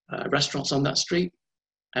restaurants on that street.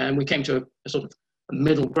 And we came to a sort of a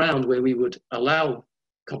middle ground where we would allow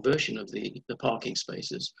conversion of the parking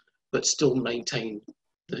spaces, but still maintain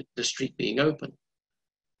the street being open.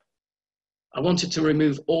 I wanted to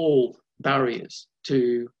remove all barriers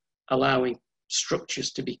to allowing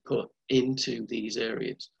structures to be put into these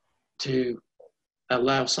areas, to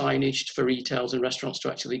allow signage for retailers and restaurants to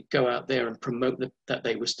actually go out there and promote that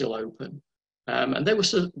they were still open. And there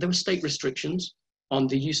were state restrictions on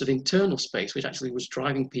the use of internal space, which actually was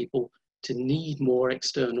driving people to need more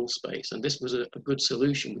external space. And this was a good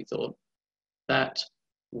solution, we thought, that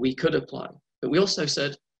we could apply. But we also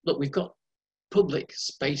said, look, we've got public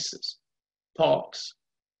spaces, parks,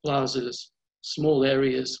 plazas, small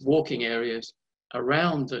areas, walking areas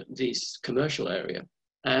around this commercial area.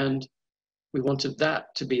 And we wanted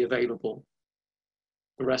that to be available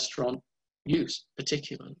for restaurant use,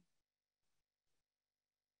 particularly.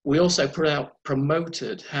 We also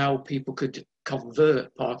promoted how people could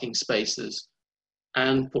convert parking spaces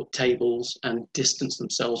and put tables and distance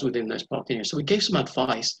themselves within those parking areas. So we gave some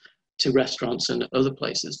advice to restaurants and other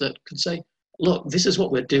places that could say, look, this is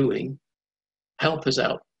what we're doing, help us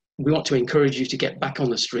out. We want to encourage you to get back on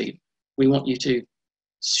the street. We want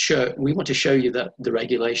to show you that the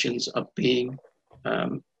regulations are being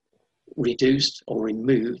reduced or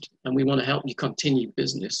removed, and we want to help you continue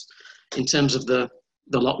business in terms of the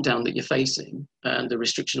lockdown that you're facing and the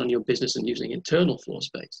restriction on your business and using internal floor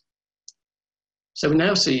space. So we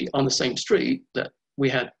now see on the same street that we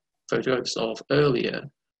had photos of earlier,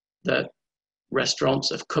 that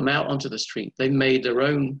restaurants have come out onto the street. They've made their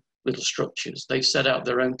own little structures. They've set out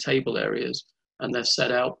their own table areas, and they've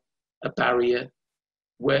set out a barrier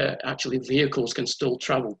where actually vehicles can still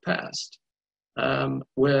travel past,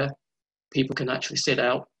 where people can actually sit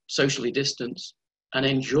out, socially distance, and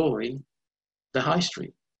enjoy the high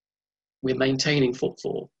street. We're maintaining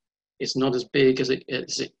footfall. It's not as big as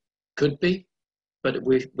it could be, but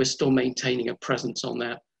we're still maintaining a presence on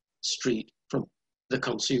that street from the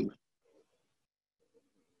consumer.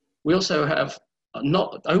 We also have,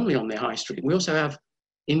 not only on the high street, we also have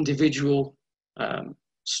individual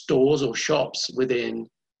stores or shops within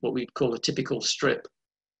what we'd call a typical strip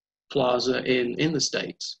plaza in the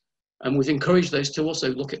States. And we've encouraged those to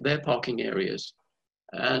also look at their parking areas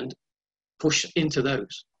and push into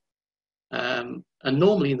those. And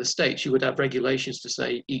normally in the States, you would have regulations to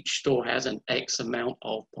say each store has an X amount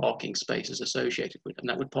of parking spaces associated with it, and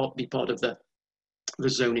that would be part of the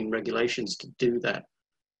zoning regulations to do that.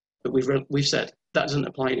 But we've said that doesn't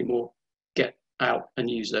apply anymore. Get out and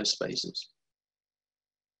use those spaces.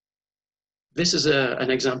 This is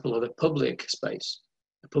an example of a public space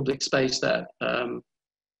that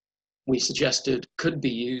we suggested could be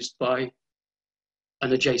used by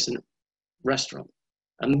an adjacent restaurant.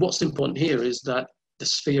 And what's important here is that the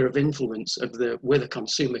sphere of influence of where the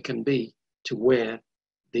consumer can be to where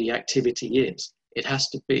the activity is. It has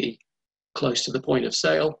to be close to the point of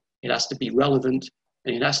sale, it has to be relevant,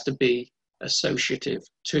 and it has to be associative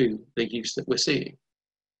to the use that we're seeing.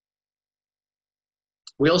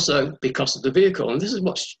 We also, because of the vehicle, and this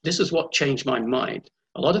is what changed my mind.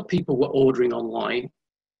 A lot of people were ordering online,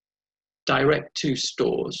 direct to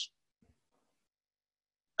stores,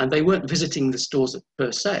 and they weren't visiting the stores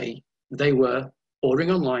per se. They were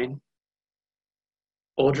ordering online,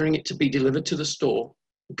 ordering it to be delivered to the store,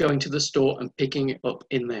 going to the store and picking it up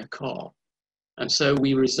in their car. And so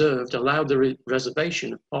we allowed the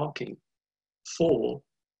reservation of parking for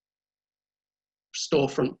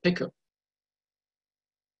storefront pickup.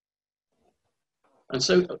 And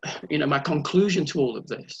so, my conclusion to all of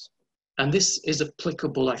this, and this is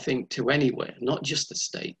applicable, I think, to anywhere, not just the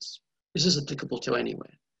States. This is applicable to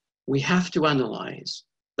anywhere. We have to analyze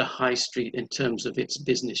the high street in terms of its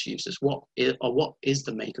business uses. What is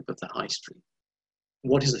the makeup of the high street?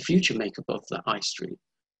 What is the future makeup of the high street?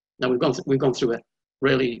 Now, we've gone through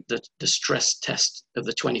the stress test of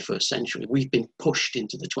the 21st century. We've been pushed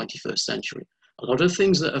into the 21st century. A lot of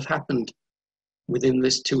things that have happened within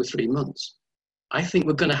this 2 or 3 months, I think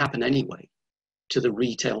we're going to happen anyway to the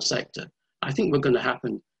retail sector. I think we're going to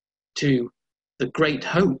happen to the great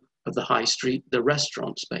hope of the high street, the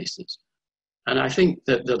restaurant spaces. And I think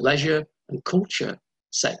that the leisure and culture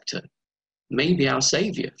sector may be our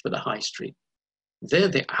savior for the high street. They're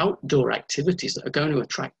the outdoor activities that are going to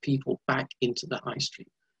attract people back into the high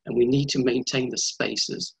street. And we need to maintain the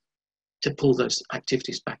spaces to pull those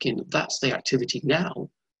activities back in. That's the activity now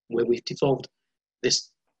where we've devolved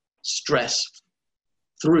this stress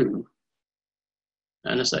through.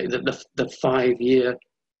 And I say that the 5-year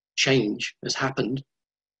change has happened.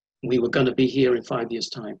 We were going to be here in 5 years'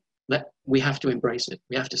 time. We have to embrace it.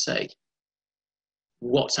 We have to say,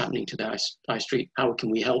 what's happening to the high street? How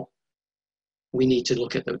can we help? We need to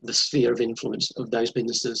look at the sphere of influence of those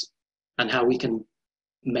businesses and how we can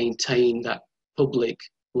maintain that public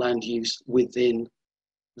land use within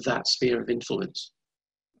that sphere of influence.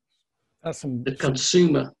 That's the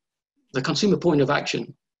consumer point of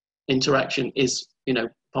interaction is,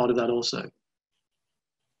 part of that also.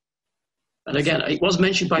 And again, it was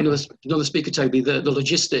mentioned by another speaker, Toby, the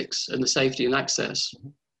logistics and the safety and access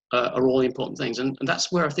are all important things. And that's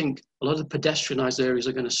where I think a lot of the pedestrianised areas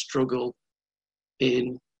are going to struggle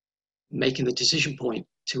in making the decision point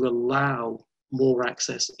to allow more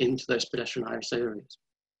access into those pedestrianised areas.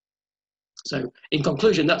 So in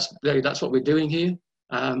conclusion, that's what we're doing here.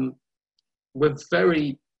 We're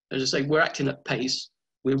very, as I say, we're acting at pace.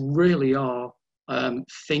 We really are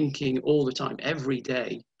thinking all the time, every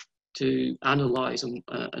day, to analyse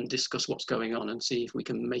and discuss what's going on and see if we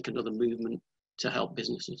can make another movement to help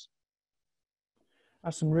businesses.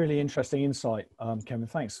 That's some really interesting insight, Kevin.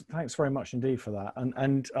 Thanks very much indeed for that,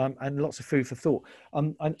 and lots of food for thought.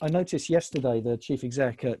 I noticed yesterday the chief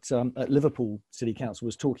exec at Liverpool City Council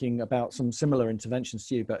was talking about some similar interventions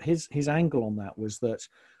to you, but his angle on that was that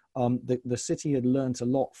the city had learnt a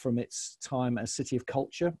lot from its time as City of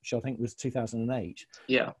Culture, which I think was 2008.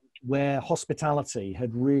 Yeah. where hospitality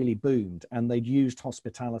had really boomed, and they'd used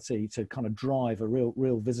hospitality to kind of drive a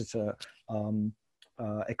real visitor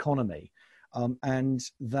economy, and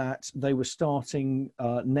that they were starting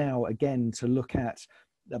now again to look at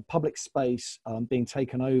public space being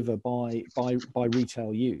taken over by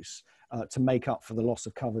retail use to make up for the loss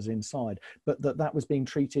of covers inside, but that was being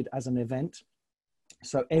treated as an event.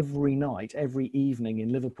 So every night, every evening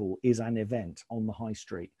in Liverpool is an event on the high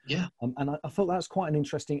street. Yeah. And I thought that's quite an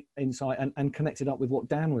interesting insight, and connected up with what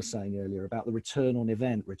Dan was saying earlier about the return on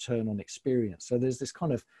event, return on experience. So there's this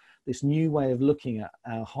kind of this new way of looking at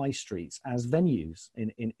our high streets as venues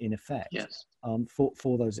in effect, yes.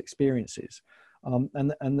 For those experiences.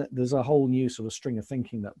 And there's a whole new sort of string of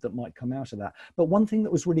thinking that might come out of that. But one thing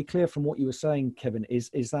that was really clear from what you were saying, Kevin, is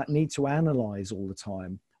that need to analyze all the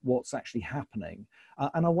time what's actually happening.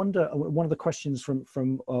 And I wonder, one of the questions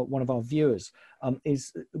from one of our viewers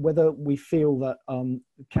is whether we feel that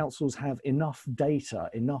councils have enough data,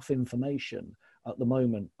 enough information at the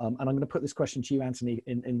moment. And I'm going to put this question to you, Anthony,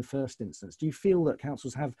 in the first instance. Do you feel that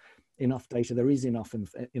councils have enough data, there is enough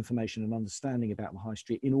information and understanding about the high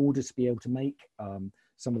street in order to be able to make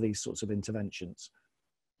some of these sorts of interventions?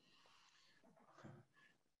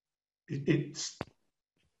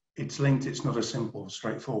 It's linked. It's not as simple,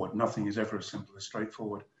 straightforward. Nothing is ever as simple as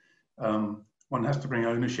straightforward. One has to bring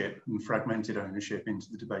ownership and fragmented ownership into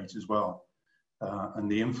the debate as well. And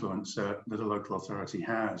the influence that a local authority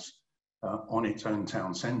has on its own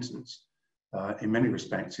town centres, in many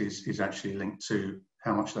respects, is actually linked to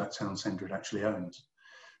how much that town centre it actually owns.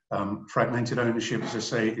 Fragmented ownership, as I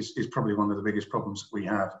say, is probably one of the biggest problems that we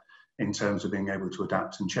have in terms of being able to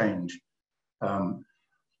adapt and change.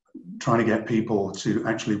 Trying to get people to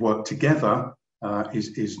actually work together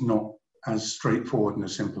is not as straightforward and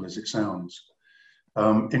as simple as it sounds.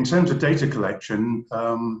 In terms of data collection,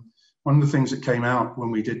 one of the things that came out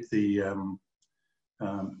when we did the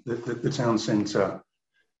town centre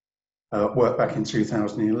work back in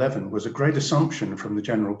 2011 was a great assumption from the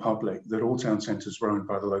general public that all town centres were owned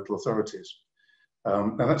by the local authorities.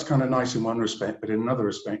 Now that's kind of nice in one respect, but in another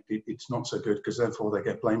respect, it's not so good, because therefore they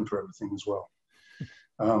get blamed for everything as well.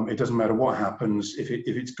 It doesn't matter what happens. If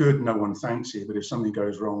it's good, no one thanks you. But if something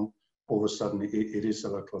goes wrong, all of a sudden it is the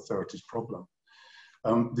local authority's problem.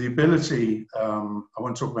 The ability, I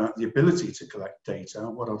want to talk about the ability to collect data.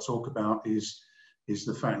 What I'll talk about is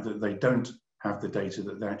the fact that they don't have the data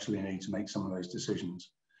that they actually need to make some of those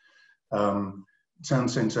decisions. Town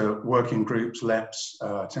centre working groups, LEPs,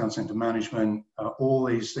 town centre management, all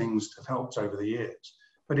these things have helped over the years.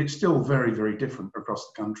 But it's still very, very different across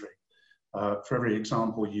the country. For every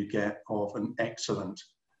example you get of an excellent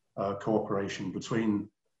cooperation between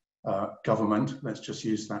government, let's just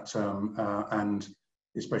use that term, and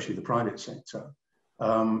especially the private sector,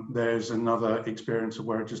 there's another experience of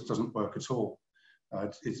where it just doesn't work at all.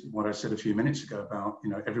 It's what I said a few minutes ago about,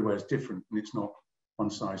 everywhere is different and it's not one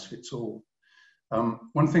size fits all.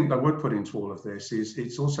 One thing that I would put into all of this is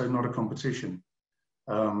it's also not a competition.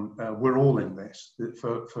 We're all in this.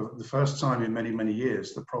 For the first time in many, many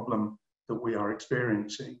years, the problem that we are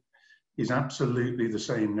experiencing is absolutely the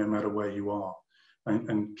same no matter where you are.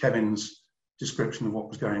 And Kevin's description of what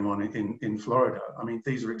was going on in Florida, I mean,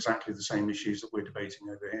 these are exactly the same issues that we're debating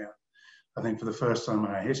over here. I think for the first time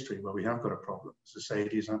in our history where we have got a problem, as I say,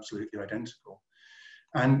 it is absolutely identical.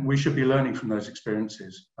 And we should be learning from those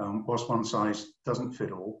experiences. Whilst one size doesn't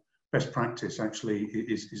fit all, best practice actually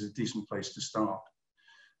is a decent place to start.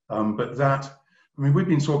 But that, I mean, we've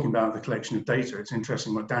been talking about the collection of data. It's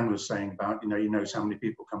interesting what Dan was saying about, he knows how many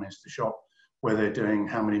people come into the shop, where they're doing,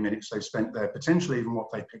 how many minutes they've spent there, potentially even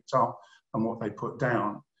what they picked up and what they put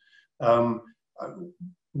down.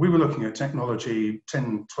 We were looking at technology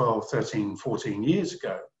 10, 12, 13, 14 years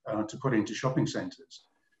ago to put into shopping centres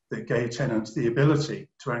that gave tenants the ability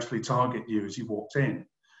to actually target you as you walked in,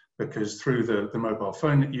 because through the mobile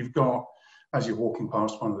phone that you've got, as you're walking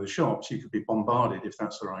past one of the shops, you could be bombarded, if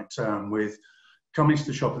that's the right term, with come into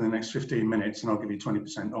the shop in the next 15 minutes and I'll give you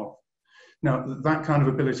 20% off. Now, that kind of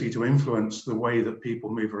ability to influence the way that people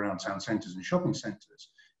move around town centres and shopping centres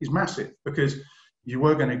is massive, because you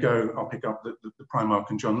were going to go, I'll pick up the Primark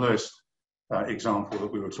and John Lewis example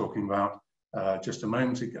that we were talking about just a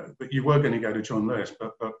moment ago, but you were going to go to John Lewis,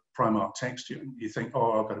 but Primark texts you, and you think,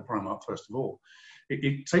 oh, I'll go to Primark first of all.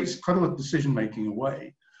 It takes quite a lot of decision making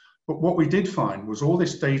away. But what we did find was all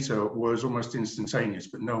this data was almost instantaneous,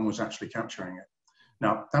 but no one was actually capturing it.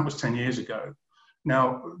 Now, that was 10 years ago.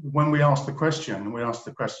 Now, when we asked the question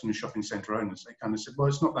of shopping centre owners, they kind of said, well,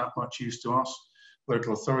 it's not that much use to us.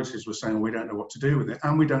 Local authorities were saying, we don't know what to do with it,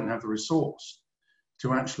 and we don't have the resource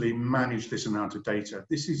to actually manage this amount of data.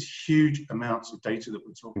 This is huge amounts of data that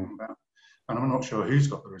we're talking about, and I'm not sure who's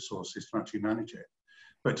got the resources to actually manage it.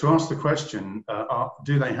 But to ask the question,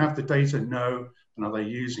 do they have the data? No. And are they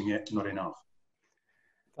using it? Not enough.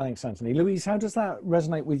 Thanks, Anthony. Louise, how does that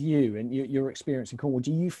resonate with you and your experience in Cornwall?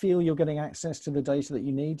 Do you feel you're getting access to the data that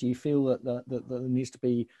you need? Do you feel that there needs to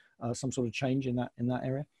be some sort of change in that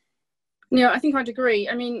area? Yeah, I think I'd agree.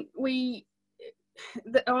 I mean,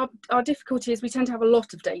 our difficulty is we tend to have a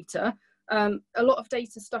lot of data. A lot of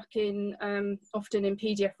data stuck in, often in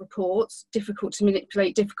PDF reports, difficult to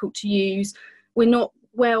manipulate, difficult to use. We're not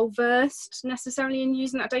well versed necessarily in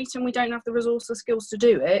using that data, and we don't have the resource or skills to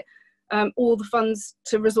do it, or the funds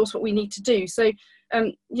to resource what we need to do. So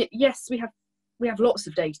yes, we have lots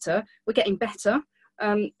of data. We're getting better.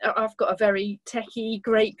 I've got a very techie,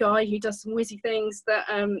 great guy who does some whizzy things that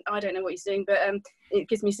I don't know what he's doing, but it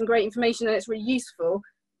gives me some great information and it's really useful.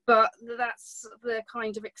 But that's the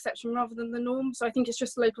kind of exception rather than the norm. So I think it's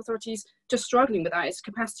just local authorities just struggling with that. It's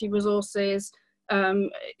capacity, resources,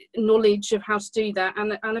 knowledge of how to do that,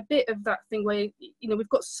 and a bit of that thing where, you know, we've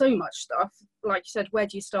got so much stuff. Like you said, where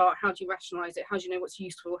do you start? How do you rationalise it? How do you know what's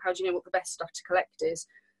useful? How do you know what the best stuff to collect is?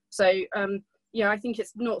 So yeah, I think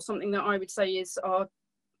it's not something that I would say is our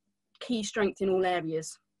key strength in all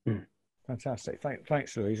areas. Fantastic.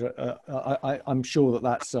 Thanks, Louise. I'm sure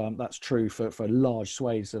that's true for large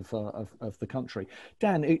swathes of the country.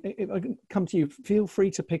 Dan, if I can come to you, feel free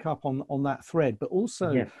to pick up on that thread. But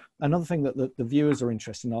also, another thing that the viewers are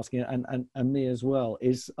interested in asking, and me as well,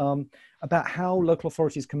 is about how local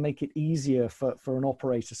authorities can make it easier for an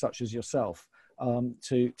operator such as yourself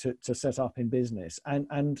to set up in business,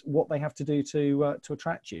 and what they have to do to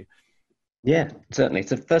attract you. Yeah, certainly.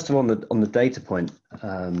 So first of all, on the data point,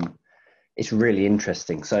 it's really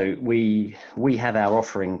interesting. So we have our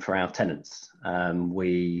offering for our tenants.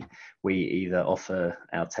 We either offer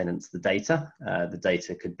our tenants the data. The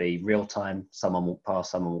data could be real time. Someone walked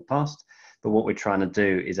past. But what we're trying to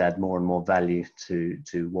do is add more and more value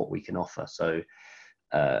to what we can offer. So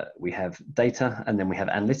we have data, and then we have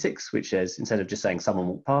analytics, which is, instead of just saying someone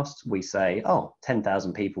walked past, we say,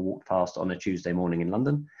 10,000 people walked past on a Tuesday morning in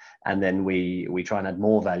London. And then we try and add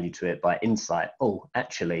more value to it by insight.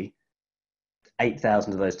 Actually,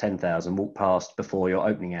 8,000 of those 10,000 walked past before your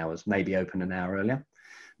opening hours, maybe open an hour earlier.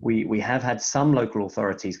 We have had some local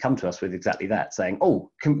authorities come to us with exactly that, saying,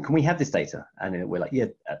 can we have this data? And we're like, yeah,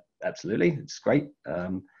 absolutely, it's great.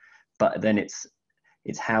 But then it's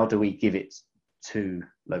how do we give it to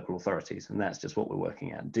local authorities? And that's just what we're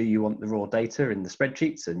working at. Do you want the raw data in the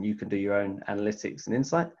spreadsheets and you can do your own analytics and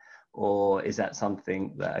insight? Or is that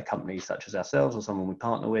something that a company such as ourselves or someone we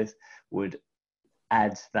partner with would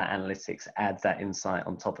add that analytics, add that insight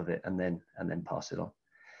on top of it, and then pass it on?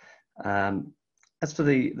 As for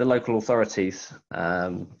the local authorities,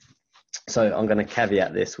 so I'm going to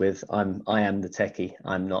caveat this with I am the techie.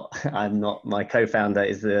 I'm not. My co-founder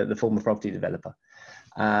is the former property developer.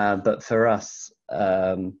 But for us,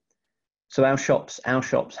 so our shops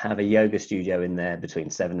have a yoga studio in there between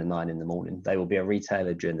 7 and 9 in the morning. They will be a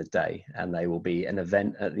retailer during the day, and they will be an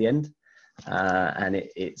event at the end. And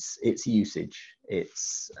it's usage.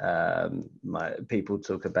 It's people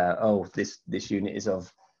talk about, this unit is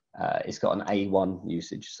of it's got an A1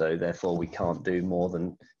 usage, so therefore we can't do more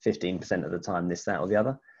than 15% of the time this, that, or the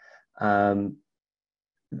other. I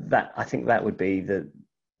think that would be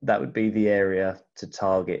the area to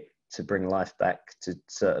target to bring life back to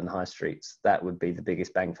certain high streets. That would be the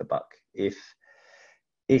biggest bang for buck. If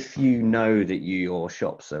you know that your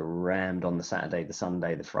shops are rammed on the Saturday, the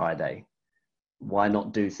Sunday, the Friday, why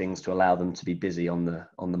not do things to allow them to be busy on the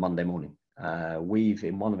Monday morning? We've,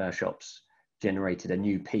 in one of our shops, generated a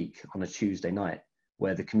new peak on a Tuesday night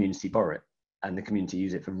where the community borrow it and the community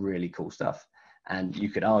use it for really cool stuff. And you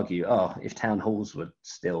could argue, if town halls were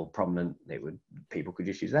still prominent, people could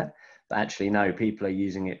just use that. But actually, no, people are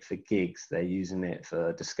using it for gigs. They're using it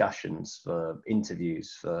for discussions, for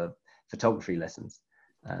interviews, for photography lessons.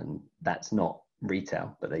 And that's not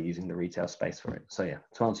retail, but they're using the retail space for it. So yeah,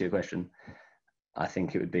 to answer your question, I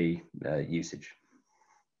think it would be usage.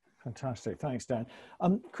 Fantastic, thanks, Dan.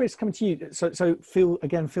 Chris, coming to you. So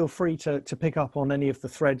feel free to pick up on any of the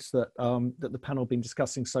threads that the panel have been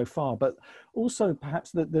discussing so far. But also,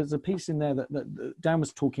 perhaps there's a piece in there that Dan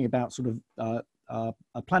was talking about, sort of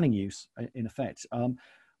planning use, in effect.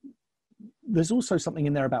 There's also something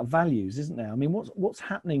in there about values, isn't there? I mean, what's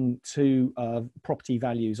happening to property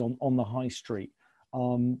values on the high street?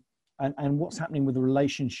 And what's happening with the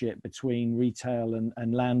relationship between retail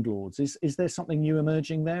and landlords? Is there something new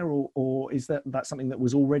emerging there, or is that something that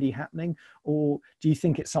was already happening? Or do you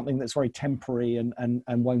think it's something that's very temporary and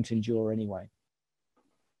won't endure anyway?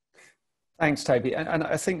 Thanks, Toby. And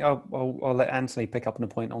I think I'll let Anthony pick up on a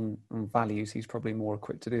point on values. He's probably more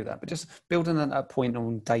equipped to do that. But just building on that point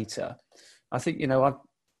on data, I think, you know, I've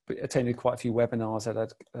attended quite a few webinars. I've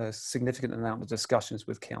had a significant amount of discussions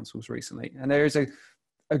with councils recently. And there is a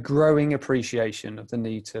growing appreciation of the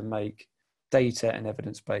need to make data and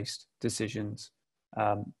evidence-based decisions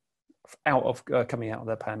coming out of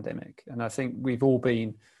the pandemic. And I think we've all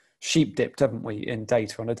been sheep-dipped, haven't we, in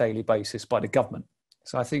data on a daily basis by the government.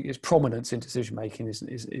 So I think its prominence in decision-making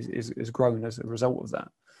is grown as a result of that.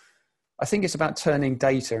 I think it's about turning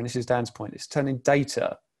data, and this is Dan's point, it's turning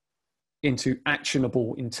data into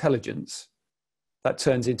actionable intelligence that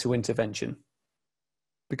turns into intervention.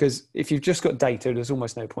 Because if you've just got data, there's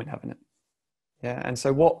almost no point having it. Yeah, and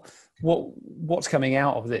so what's coming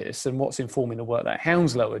out of this and what's informing the work that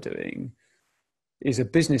Hounslow are doing is a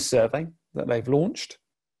business survey that they've launched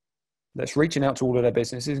that's reaching out to all of their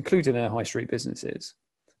businesses, including their high street businesses,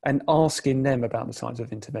 and asking them about the types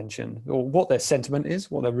of intervention or what their sentiment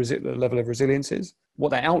is, what their level of resilience is, what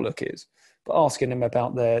their outlook is, but asking them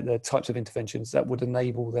about the types of interventions that would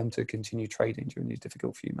enable them to continue trading during these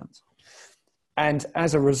difficult few months. And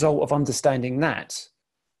as a result of understanding that,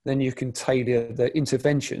 then you can tailor the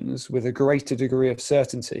interventions with a greater degree of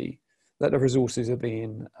certainty that the resources are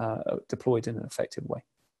being deployed in an effective way.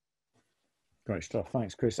 Great stuff.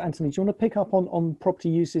 Thanks, Chris. Anthony, do you want to pick up on property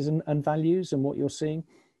uses and values and what you're seeing?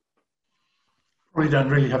 Probably don't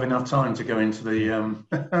really have enough time to go into the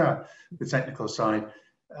the technical side.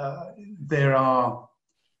 There are,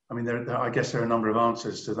 I guess there are a number of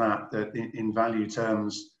answers to that. That in value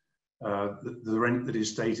terms, the rent that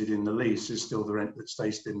is stated in the lease is still the rent that's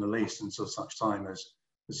stated in the lease until such time as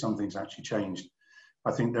something's actually changed.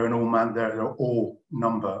 I think there are all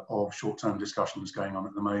number of short-term discussions going on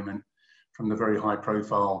at the moment, from the very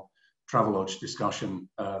high-profile Travelodge discussion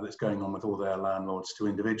that's going on with all their landlords to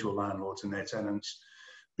individual landlords and their tenants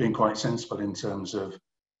being quite sensible in terms of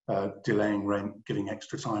delaying rent, giving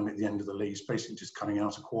extra time at the end of the lease, basically just cutting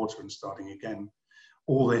out a quarter and starting again.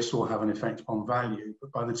 All this will have an effect upon value,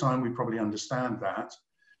 but by the time we probably understand that,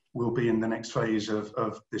 we'll be in the next phase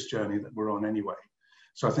of this journey that we're on anyway.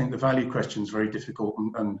 So I think the value question is very difficult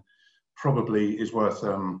and probably is worth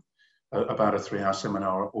about a 3-hour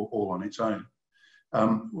seminar all on its own.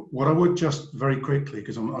 What I would just very quickly,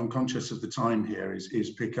 because I'm conscious of the time here,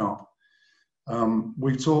 is pick up.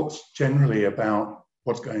 We've talked generally about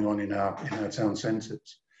what's going on in our town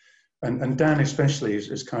centres, and Dan especially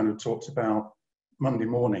has kind of talked about Monday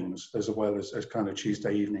mornings as well as kind of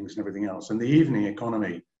Tuesday evenings and everything else. And the evening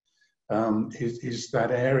economy is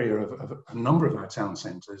that area of a number of our town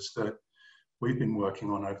centres that we've been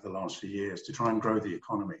working on over the last few years to try and grow the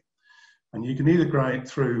economy. And you can either grow it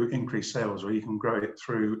through increased sales or you can grow it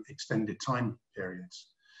through extended time periods.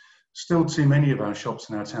 Still too many of our shops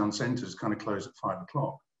in our town centres kind of close at 5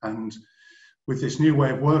 o'clock. And with this new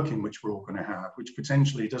way of working, which we're all going to have, which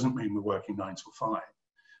potentially doesn't mean we're working 9 till 5,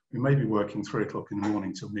 we may be working 3 o'clock in the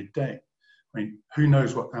morning till midday. I mean, who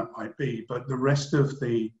knows what that might be, but the rest of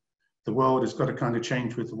the world has got to kind of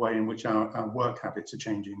change with the way in which our work habits are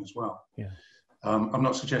changing as well. Yeah. I'm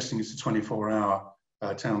not suggesting it's a 24-hour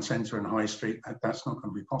town centre and high street. That's not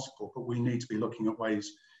going to be possible, but we need to be looking at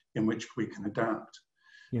ways in which we can adapt.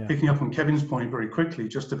 Yeah. Picking up on Kevin's point very quickly,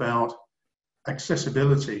 just about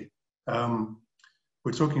accessibility.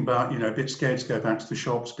 We're talking about, a bit scared to go back to the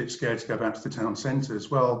shops, a bit scared to go back to the town centres.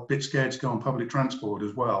 Well, a bit scared to go on public transport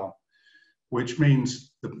as well, which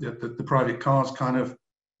means the private cars kind of,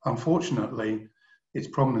 unfortunately, its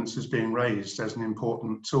prominence is being raised as an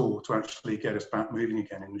important tool to actually get us back moving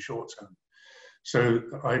again in the short term. So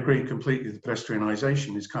I agree completely, the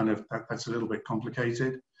pedestrianisation is kind of, that's a little bit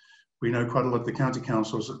complicated. We know quite a lot of the county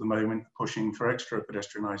councils at the moment are pushing for extra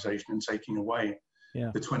pedestrianisation and taking away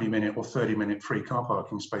the 20-minute or 30-minute free car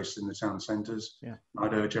parking space in the town centres. Yeah.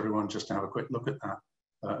 I'd urge everyone just to have a quick look at that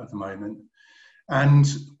at the moment. And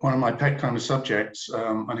one of my pet kind of subjects,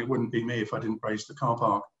 and it wouldn't be me if I didn't raise the car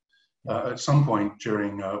park at some point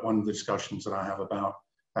during one of the discussions that I have about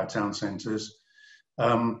our town centres.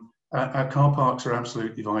 Our car parks are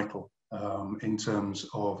absolutely vital in terms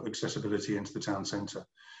of accessibility into the town centre.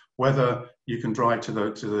 Whether you can drive to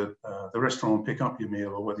the restaurant and pick up your meal,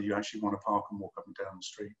 or whether you actually want to park and walk up and down the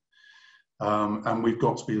street. And we've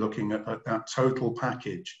got to be looking at that total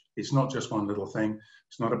package. It's not just one little thing.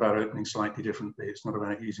 It's not about opening slightly differently. It's not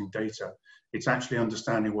about using data. It's actually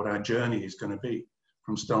understanding what our journey is going to be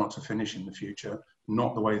from start to finish in the future,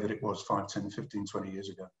 not the way that it was 5, 10, 15, 20 years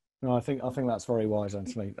ago. No, I think that's very wise,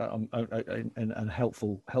 Anthony, and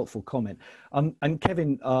helpful comment. And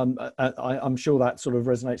Kevin, I'm sure that sort of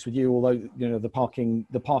resonates with you. Although the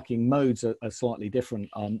parking modes are slightly different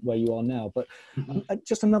where you are now. But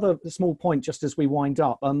just another small point, just as we wind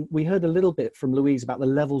up, we heard a little bit from Louise about the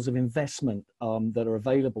levels of investment that are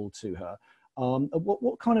available to her.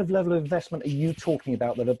 What kind of level of investment are you talking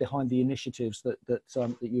about that are behind the initiatives that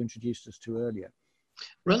you introduced us to earlier?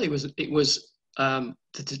 Really, it was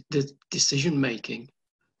the decision making.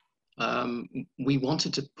 We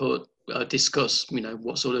wanted to discuss,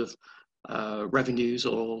 what sort of revenues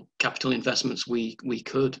or capital investments we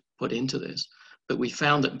could put into this, but we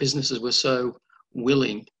found that businesses were so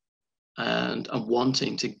willing and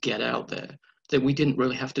wanting to get out there that we didn't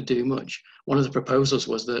really have to do much. One of the proposals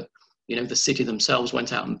was that the city themselves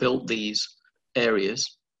went out and built these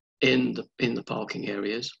areas in the parking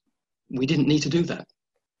areas. We didn't need to do that.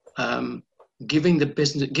 Giving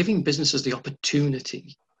businesses the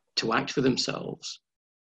opportunity to act for themselves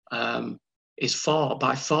is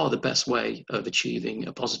by far the best way of achieving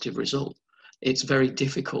a positive result. It's very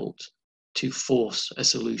difficult to force a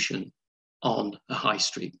solution on a high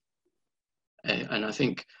street. And I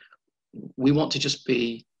think we want to just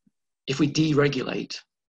be, if we deregulate,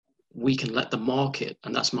 we can let the market,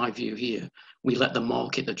 and that's my view here, we let the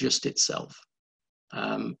market adjust itself.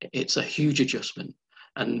 It's a huge adjustment.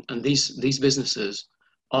 And these businesses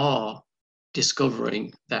are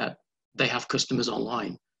discovering that they have customers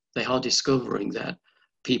online. They are discovering that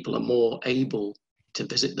people are more able to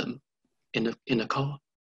visit them in a car.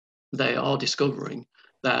 They are discovering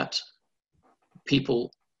that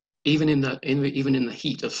people, even in the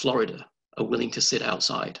heat of Florida, are willing to sit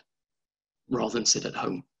outside rather than sit at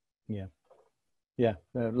home. Yeah,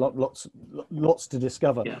 lots to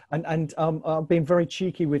discover. Yeah. And I've been very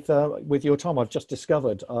cheeky with your time. I've just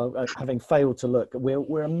discovered, having failed to look,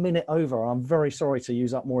 we're a minute over. I'm very sorry to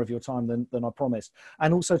use up more of your time than I promised.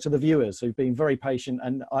 And also to the viewers who've been very patient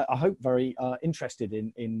and I hope very interested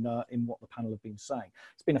in what the panel have been saying.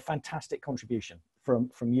 It's been a fantastic contribution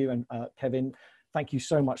from you and Kevin. Thank you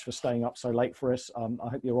so much for staying up so late for us. I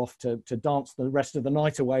hope you're off to dance the rest of the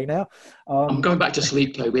night away now. I'm going back to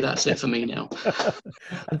sleep, Toby. That's it for me now.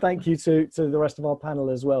 And thank you to the rest of our panel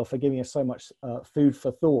as well for giving us so much food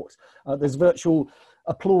for thought. There's virtual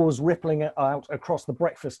applause rippling out across the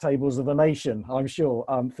breakfast tables of the nation, I'm sure,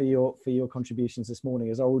 for your contributions this morning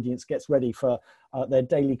as our audience gets ready for their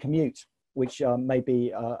daily commute, which may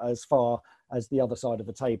be as far as the other side of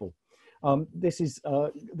the table.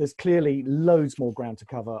 There's clearly loads more ground to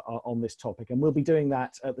cover on this topic, and we'll be doing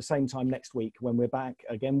that at the same time next week when we're back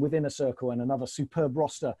again within a circle and another superb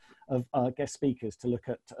roster of guest speakers to look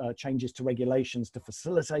at changes to regulations to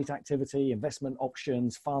facilitate activity, investment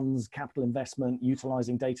options, funds, capital investment,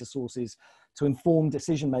 utilizing data sources to inform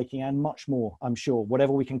decision making and much more, I'm sure,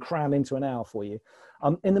 whatever we can cram into an hour for you.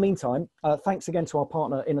 In the meantime, thanks again to our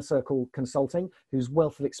partner Inner Circle Consulting, whose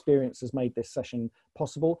wealth of experience has made this session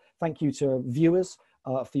possible. Thank you to viewers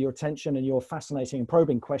for your attention and your fascinating and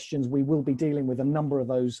probing questions. We will be dealing with a number of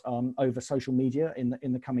those over social media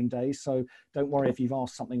in the coming days, so don't worry if you've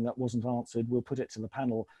asked something that wasn't answered. We'll put it to the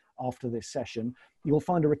panel after this session. You'll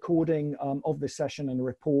find a recording of this session and a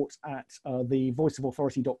report at the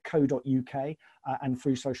voiceofauthority.co.uk and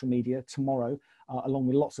through social media tomorrow, along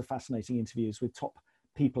with lots of fascinating interviews with top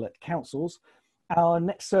people at councils. Our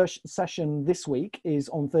next session this week is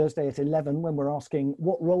on Thursday at 11, when we're asking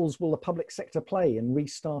what roles will the public sector play in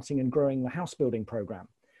restarting and growing the house building programme.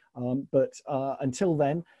 But until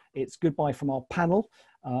then, it's goodbye from our panel,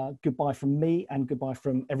 goodbye from me, and goodbye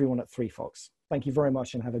from everyone at 3 Fox. Thank you very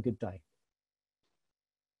much and have a good day.